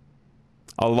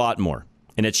 A lot more.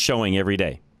 And it's showing every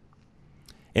day.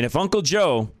 And if Uncle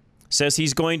Joe says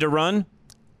he's going to run,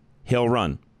 he'll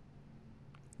run.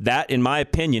 That, in my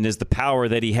opinion, is the power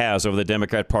that he has over the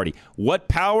Democrat Party. What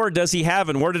power does he have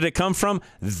and where did it come from?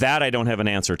 That I don't have an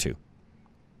answer to.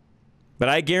 But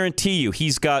I guarantee you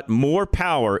he's got more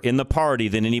power in the party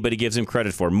than anybody gives him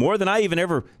credit for. More than I even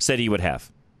ever said he would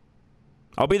have.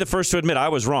 I'll be the first to admit I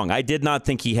was wrong. I did not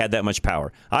think he had that much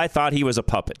power. I thought he was a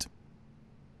puppet.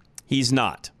 He's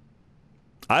not.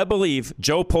 I believe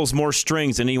Joe pulls more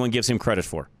strings than anyone gives him credit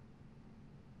for.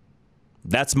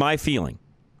 That's my feeling.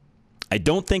 I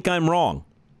don't think I'm wrong.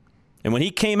 And when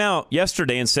he came out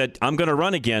yesterday and said, I'm going to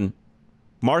run again,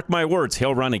 mark my words,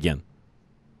 he'll run again.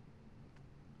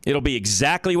 It'll be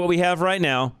exactly what we have right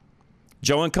now,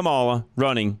 Joe and Kamala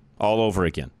running all over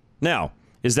again. Now,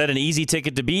 is that an easy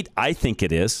ticket to beat? I think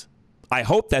it is. I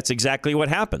hope that's exactly what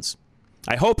happens.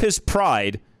 I hope his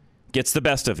pride gets the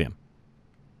best of him.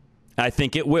 I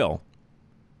think it will.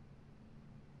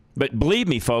 But believe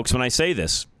me, folks, when I say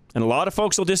this, and a lot of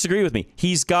folks will disagree with me,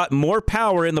 he's got more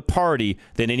power in the party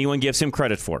than anyone gives him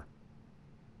credit for.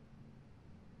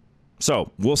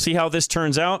 So, we'll see how this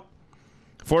turns out.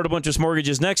 Affordable Interest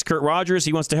Mortgages next. Kurt Rogers,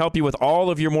 he wants to help you with all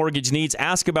of your mortgage needs.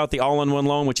 Ask about the all-in-one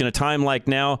loan, which in a time like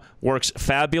now works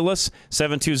fabulous.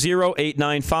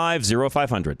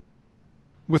 720-895-0500.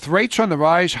 With rates on the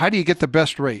rise, how do you get the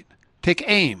best rate? Take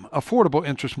AIM, Affordable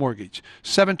Interest Mortgage,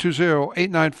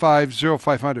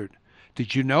 720-895-0500.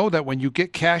 Did you know that when you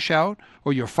get cash out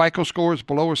or your FICO score is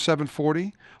below a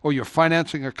 740 or you're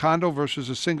financing a condo versus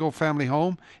a single-family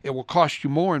home, it will cost you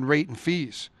more in rate and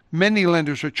fees? Many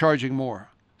lenders are charging more.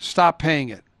 Stop paying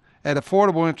it. At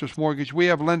Affordable Interest Mortgage, we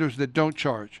have lenders that don't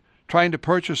charge. Trying to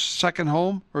purchase a second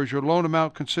home, or is your loan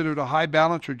amount considered a high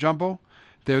balance or jumbo?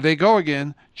 There they go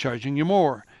again, charging you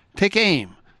more. Take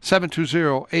AIM,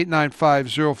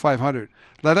 720-895-0500.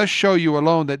 Let us show you a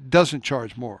loan that doesn't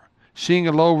charge more. Seeing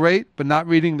a low rate but not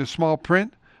reading the small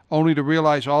print, only to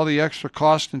realize all the extra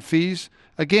costs and fees?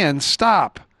 Again,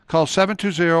 stop. Call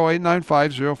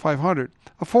 720-895-0500.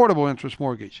 Affordable Interest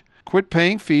Mortgage. Quit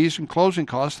paying fees and closing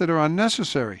costs that are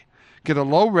unnecessary. Get a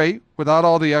low rate without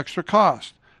all the extra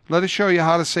cost. Let us show you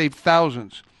how to save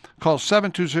thousands. Call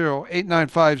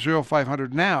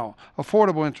 720-895-0500 now.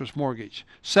 Affordable Interest Mortgage.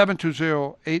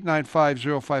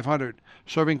 720-895-0500.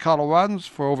 Serving Coloradans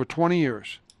for over 20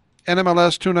 years.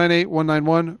 NMLS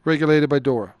 298191, regulated by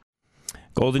DORA.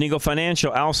 Golden Eagle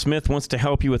Financial, Al Smith wants to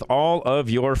help you with all of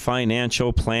your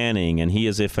financial planning, and he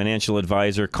is a financial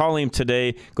advisor. Call him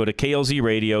today. Go to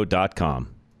klzradio.com.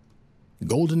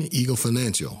 Golden Eagle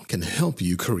Financial can help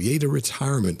you create a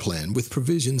retirement plan with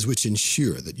provisions which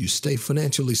ensure that you stay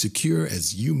financially secure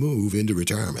as you move into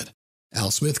retirement.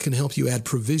 Al Smith can help you add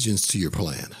provisions to your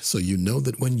plan so you know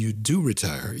that when you do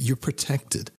retire, you're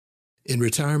protected. In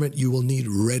retirement, you will need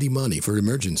ready money for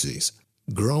emergencies,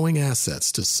 growing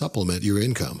assets to supplement your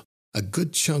income, a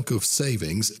good chunk of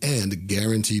savings, and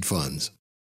guaranteed funds.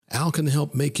 Al can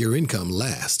help make your income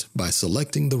last by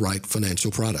selecting the right financial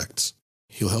products.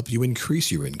 He'll help you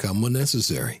increase your income when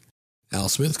necessary. Al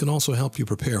Smith can also help you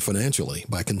prepare financially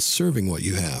by conserving what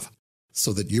you have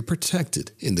so that you're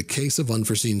protected in the case of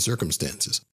unforeseen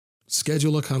circumstances.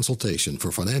 Schedule a consultation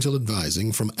for financial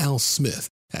advising from Al Smith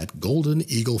at Golden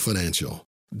Eagle Financial.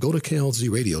 Go to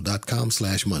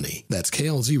klzradio.com/money. That's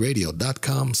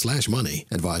klzradio.com/money.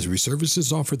 Advisory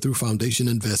services offered through Foundation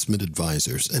Investment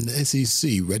Advisors, an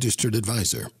SEC registered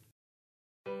advisor.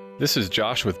 This is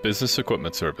Josh with Business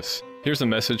Equipment Service. Here's a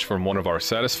message from one of our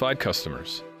satisfied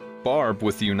customers. Barb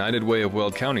with the United Way of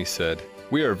Weld County said,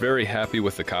 "We are very happy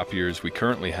with the copiers we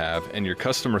currently have, and your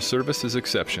customer service is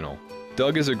exceptional.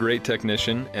 Doug is a great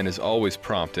technician and is always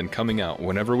prompt in coming out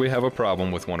whenever we have a problem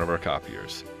with one of our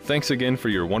copiers. Thanks again for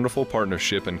your wonderful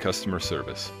partnership and customer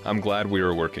service. I'm glad we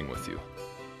are working with you."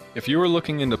 If you are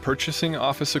looking into purchasing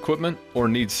office equipment or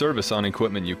need service on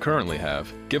equipment you currently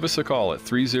have, give us a call at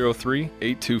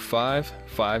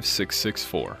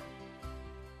 303-825-5664.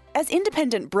 As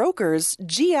independent brokers,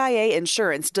 GIA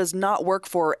Insurance does not work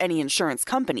for any insurance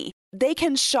company. They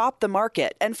can shop the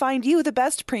market and find you the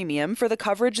best premium for the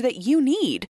coverage that you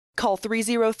need. Call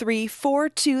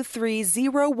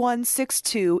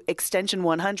 303-423-0162 extension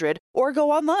 100 or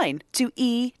go online to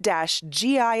e-gia.com.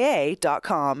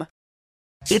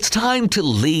 It's time to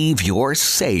leave your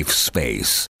safe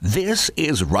space. This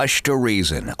is Rush to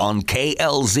Reason on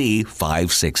KLZ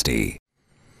 560.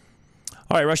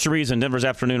 All right, Rush to Reason, Denver's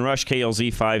Afternoon Rush,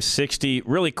 KLZ 560.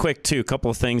 Really quick, too, a couple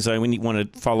of things we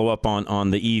want to follow up on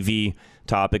the EV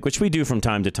topic, which we do from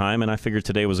time to time, and I figured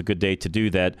today was a good day to do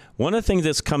that. One of the things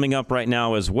that's coming up right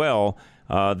now as well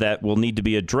that will need to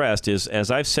be addressed is,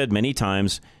 as I've said many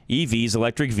times, EVs,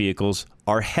 electric vehicles,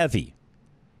 are heavy,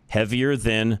 heavier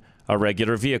than a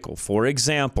regular vehicle. For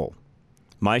example,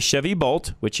 my Chevy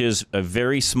Bolt, which is a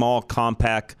very small,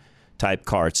 compact type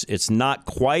car. It's not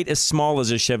quite as small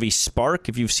as a Chevy Spark.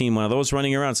 If you've seen one of those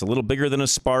running around, it's a little bigger than a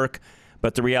Spark,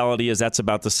 but the reality is that's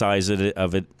about the size of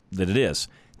it that it is.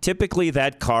 Typically,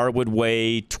 that car would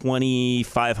weigh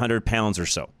 2,500 pounds or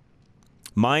so.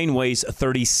 Mine weighs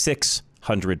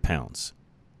 3,600 pounds.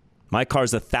 My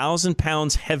car's 1,000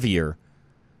 pounds heavier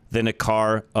than a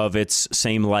car of its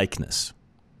same likeness,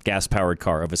 gas-powered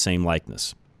car of the same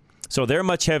likeness. So they're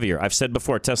much heavier. I've said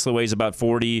before, Tesla weighs about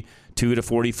 4,200 to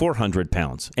 4,400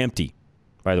 pounds, empty.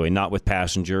 By the way, not with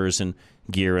passengers and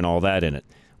gear and all that in it.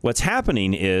 What's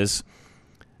happening is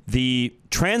the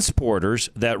transporters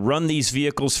that run these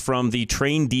vehicles from the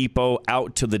train depot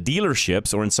out to the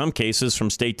dealerships, or in some cases from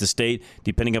state to state,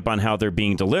 depending upon how they're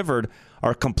being delivered,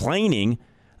 are complaining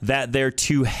that they're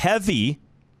too heavy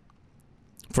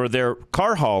for their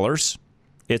car haulers.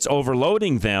 It's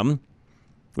overloading them,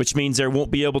 which means they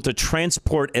won't be able to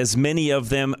transport as many of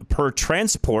them per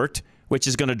transport, which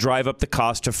is going to drive up the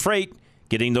cost of freight,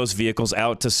 getting those vehicles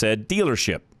out to said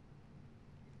dealership.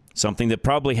 Something that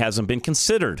probably hasn't been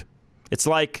considered. It's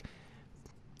like,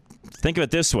 think of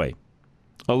it this way.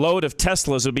 A load of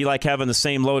Teslas would be like having the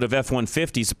same load of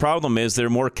F-150s. The problem is they're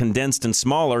more condensed and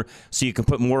smaller, so you can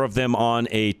put more of them on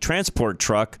a transport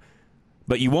truck,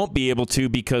 but you won't be able to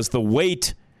because the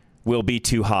weight will be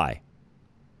too high.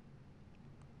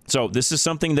 So this is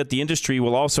something that the industry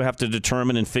will also have to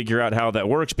determine and figure out how that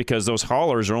works, because those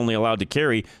haulers are only allowed to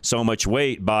carry so much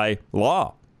weight by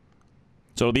law.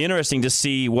 So it'll be interesting to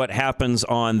see what happens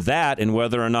on that and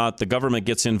whether or not the government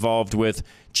gets involved with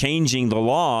changing the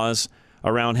laws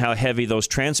around how heavy those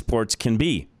transports can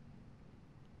be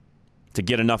to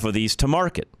get enough of these to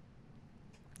market.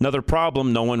 Another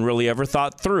problem no one really ever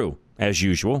thought through, as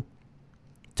usual.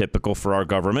 Typical for our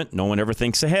government, no one ever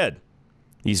thinks ahead.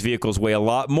 These vehicles weigh a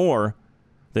lot more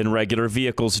than regular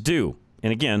vehicles do.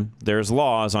 And again, there's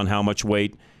laws on how much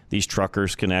weight these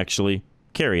truckers can actually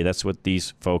carry. That's what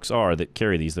these folks are that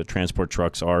carry these. The transport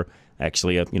trucks are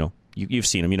actually, you've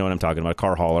seen them. You know what I'm talking about. A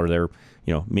car hauler. They're,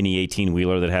 mini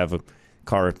 18-wheeler that have a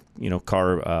car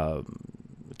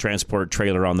transport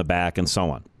trailer on the back and so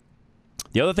on.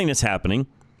 The other thing that's happening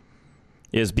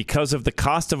is because of the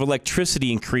cost of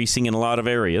electricity increasing in a lot of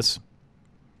areas,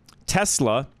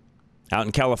 Tesla, out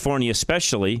in California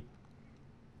especially,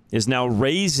 is now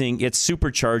raising its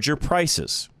supercharger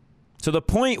prices to the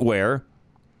point where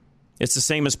it's the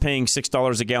same as paying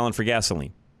 $6 a gallon for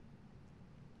gasoline.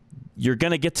 You're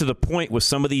going to get to the point with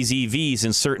some of these EVs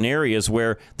in certain areas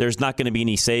where there's not going to be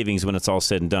any savings when it's all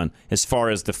said and done as far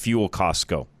as the fuel costs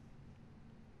go.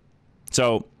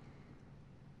 So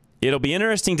it'll be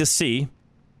interesting to see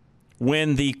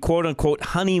when the quote-unquote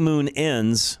honeymoon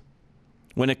ends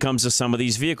when it comes to some of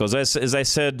these vehicles. As I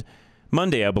said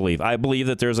Monday, I believe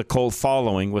that there's a cult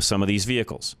following with some of these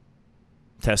vehicles,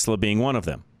 Tesla being one of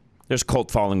them. There's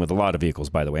cult following with a lot of vehicles,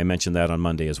 by the way. I mentioned that on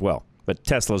Monday as well. But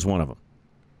Tesla's one of them.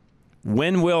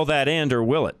 When will that end, or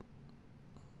will it?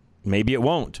 Maybe it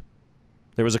won't.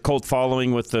 There was a cult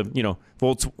following with the,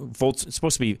 Volts. It's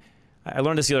supposed to be, I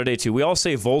learned this the other day too. We all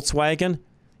say Volkswagen.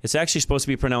 It's actually supposed to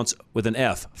be pronounced with an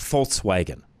F,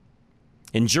 Volkswagen.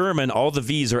 In German, all the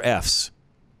V's are F's.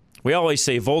 We always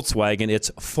say Volkswagen. It's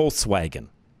Volkswagen.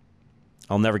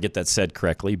 I'll never get that said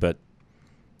correctly, but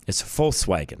it's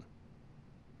Volkswagen.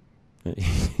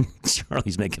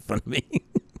 Charlie's making fun of me.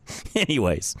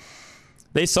 Anyways,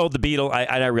 they sold the Beetle.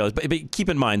 I realize, but keep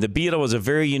in mind, the Beetle was a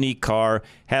very unique car,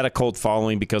 had a cult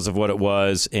following because of what it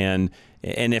was, and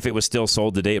if it was still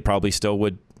sold today, it probably still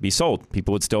would be sold.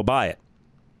 People would still buy it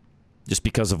just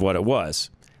because of what it was.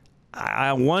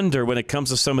 I wonder when it comes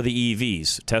to some of the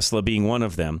EVs, Tesla being one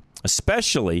of them,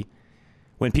 especially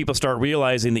when people start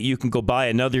realizing that you can go buy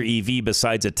another EV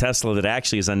besides a Tesla that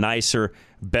actually is a nicer,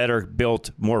 better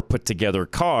built, more put together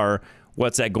car,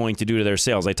 what's that going to do to their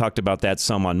sales? I talked about that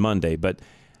some on Monday. But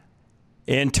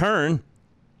in turn,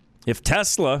 if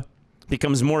Tesla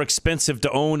becomes more expensive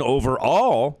to own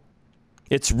overall,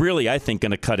 it's really, I think, going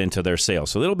to cut into their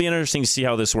sales. So it'll be interesting to see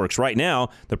how this works. Right now,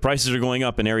 the prices are going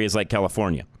up in areas like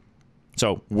California.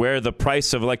 So where the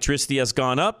price of electricity has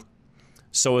gone up,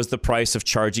 so is the price of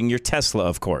charging your Tesla,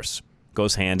 of course.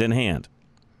 Goes hand in hand.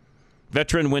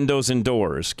 Veteran Windows and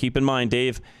Doors. Keep in mind,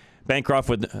 Dave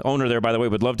Bancroft, owner there, by the way,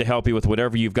 would love to help you with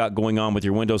whatever you've got going on with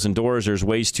your windows and doors. There's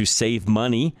ways to save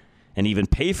money and even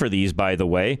pay for these, by the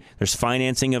way. There's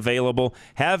financing available.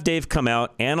 Have Dave come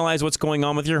out, analyze what's going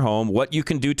on with your home, what you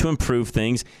can do to improve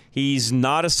things. He's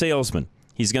not a salesman.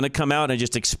 He's going to come out and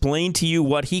just explain to you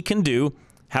what he can do,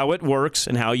 how it works,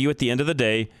 and how you, at the end of the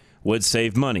day, would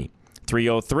save money.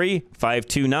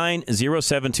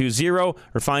 303-529-0720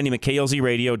 or find him at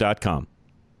klzradio.com.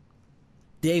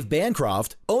 Dave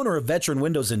Bancroft, owner of Veteran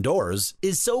Windows and Doors,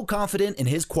 is so confident in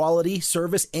his quality,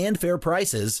 service, and fair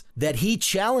prices that he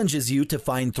challenges you to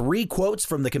find 3 quotes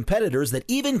from the competitors that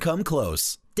even come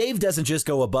close. Dave doesn't just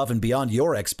go above and beyond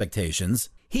your expectations.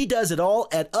 He does it all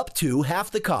at up to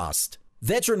half the cost.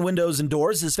 Veteran Windows and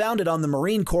Doors is founded on the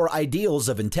Marine Corps ideals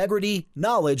of integrity,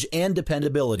 knowledge, and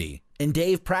dependability. And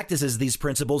Dave practices these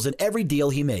principles in every deal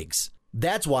he makes.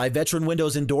 That's why Veteran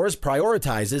Windows and Doors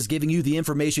prioritizes giving you the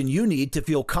information you need to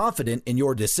feel confident in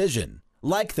your decision,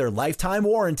 like their lifetime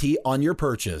warranty on your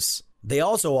purchase. They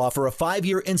also offer a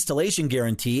 5-year installation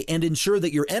guarantee and ensure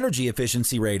that your energy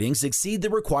efficiency ratings exceed the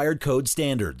required code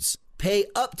standards. Pay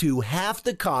up to half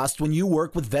the cost when you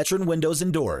work with Veteran Windows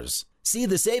and Doors. See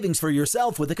the savings for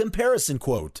yourself with a comparison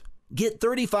quote. Get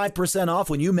 35% off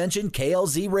when you mention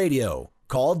KLZ Radio.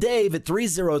 Call Dave at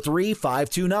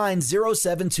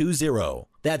 303-529-0720.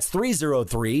 That's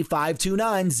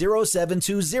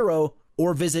 303-529-0720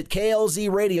 or visit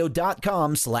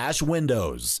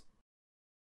klzradio.com/windows.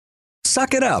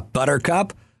 Suck it up,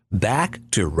 Buttercup. Back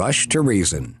to Rush to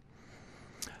Reason.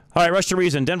 All right, Rush to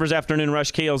Reason. Denver's Afternoon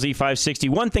Rush, KLZ 560.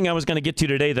 One thing I was going to get to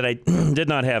today that I did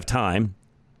not have time,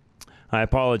 I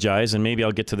apologize, and maybe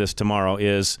I'll get to this tomorrow,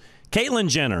 is Caitlyn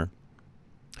Jenner,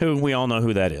 who we all know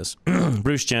who that is.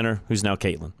 Bruce Jenner, who's now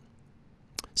Caitlyn,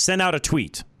 sent out a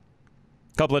tweet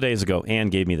a couple of days ago. Ann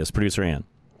gave me this, producer Ann.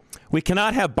 We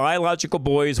cannot have biological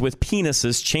boys with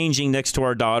penises changing next to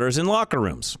our daughters in locker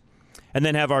rooms and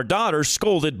then have our daughters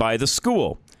scolded by the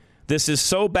school. This is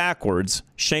so backwards.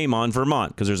 Shame on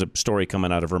Vermont, because there's a story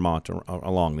coming out of Vermont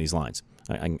along these lines.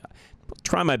 I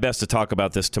try my best to talk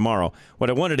about this tomorrow. What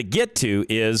I wanted to get to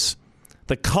is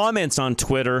the comments on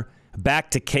Twitter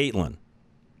back to Caitlyn.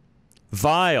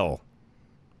 Vile,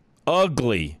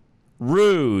 ugly,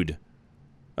 rude.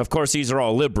 Of course, these are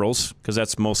all liberals, because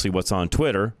that's mostly what's on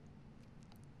Twitter.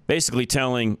 Basically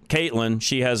telling Caitlyn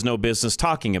she has no business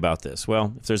talking about this.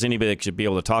 Well, if there's anybody that should be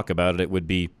able to talk about it, it would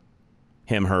be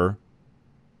him, her,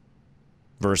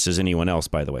 versus anyone else,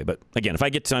 by the way. But again, if I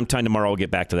get time tomorrow, I'll get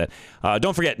back to that.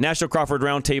 Don't forget, National Crawford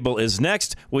Roundtable is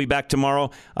next. We'll be back tomorrow.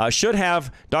 Should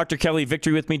have Dr. Kelly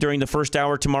Victory with me during the first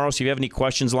hour tomorrow. So if you have any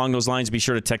questions along those lines, be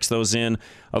sure to text those in.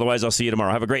 Otherwise, I'll see you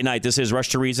tomorrow. Have a great night. This is Rush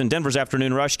to Reason, Denver's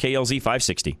Afternoon Rush, KLZ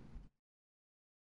 560.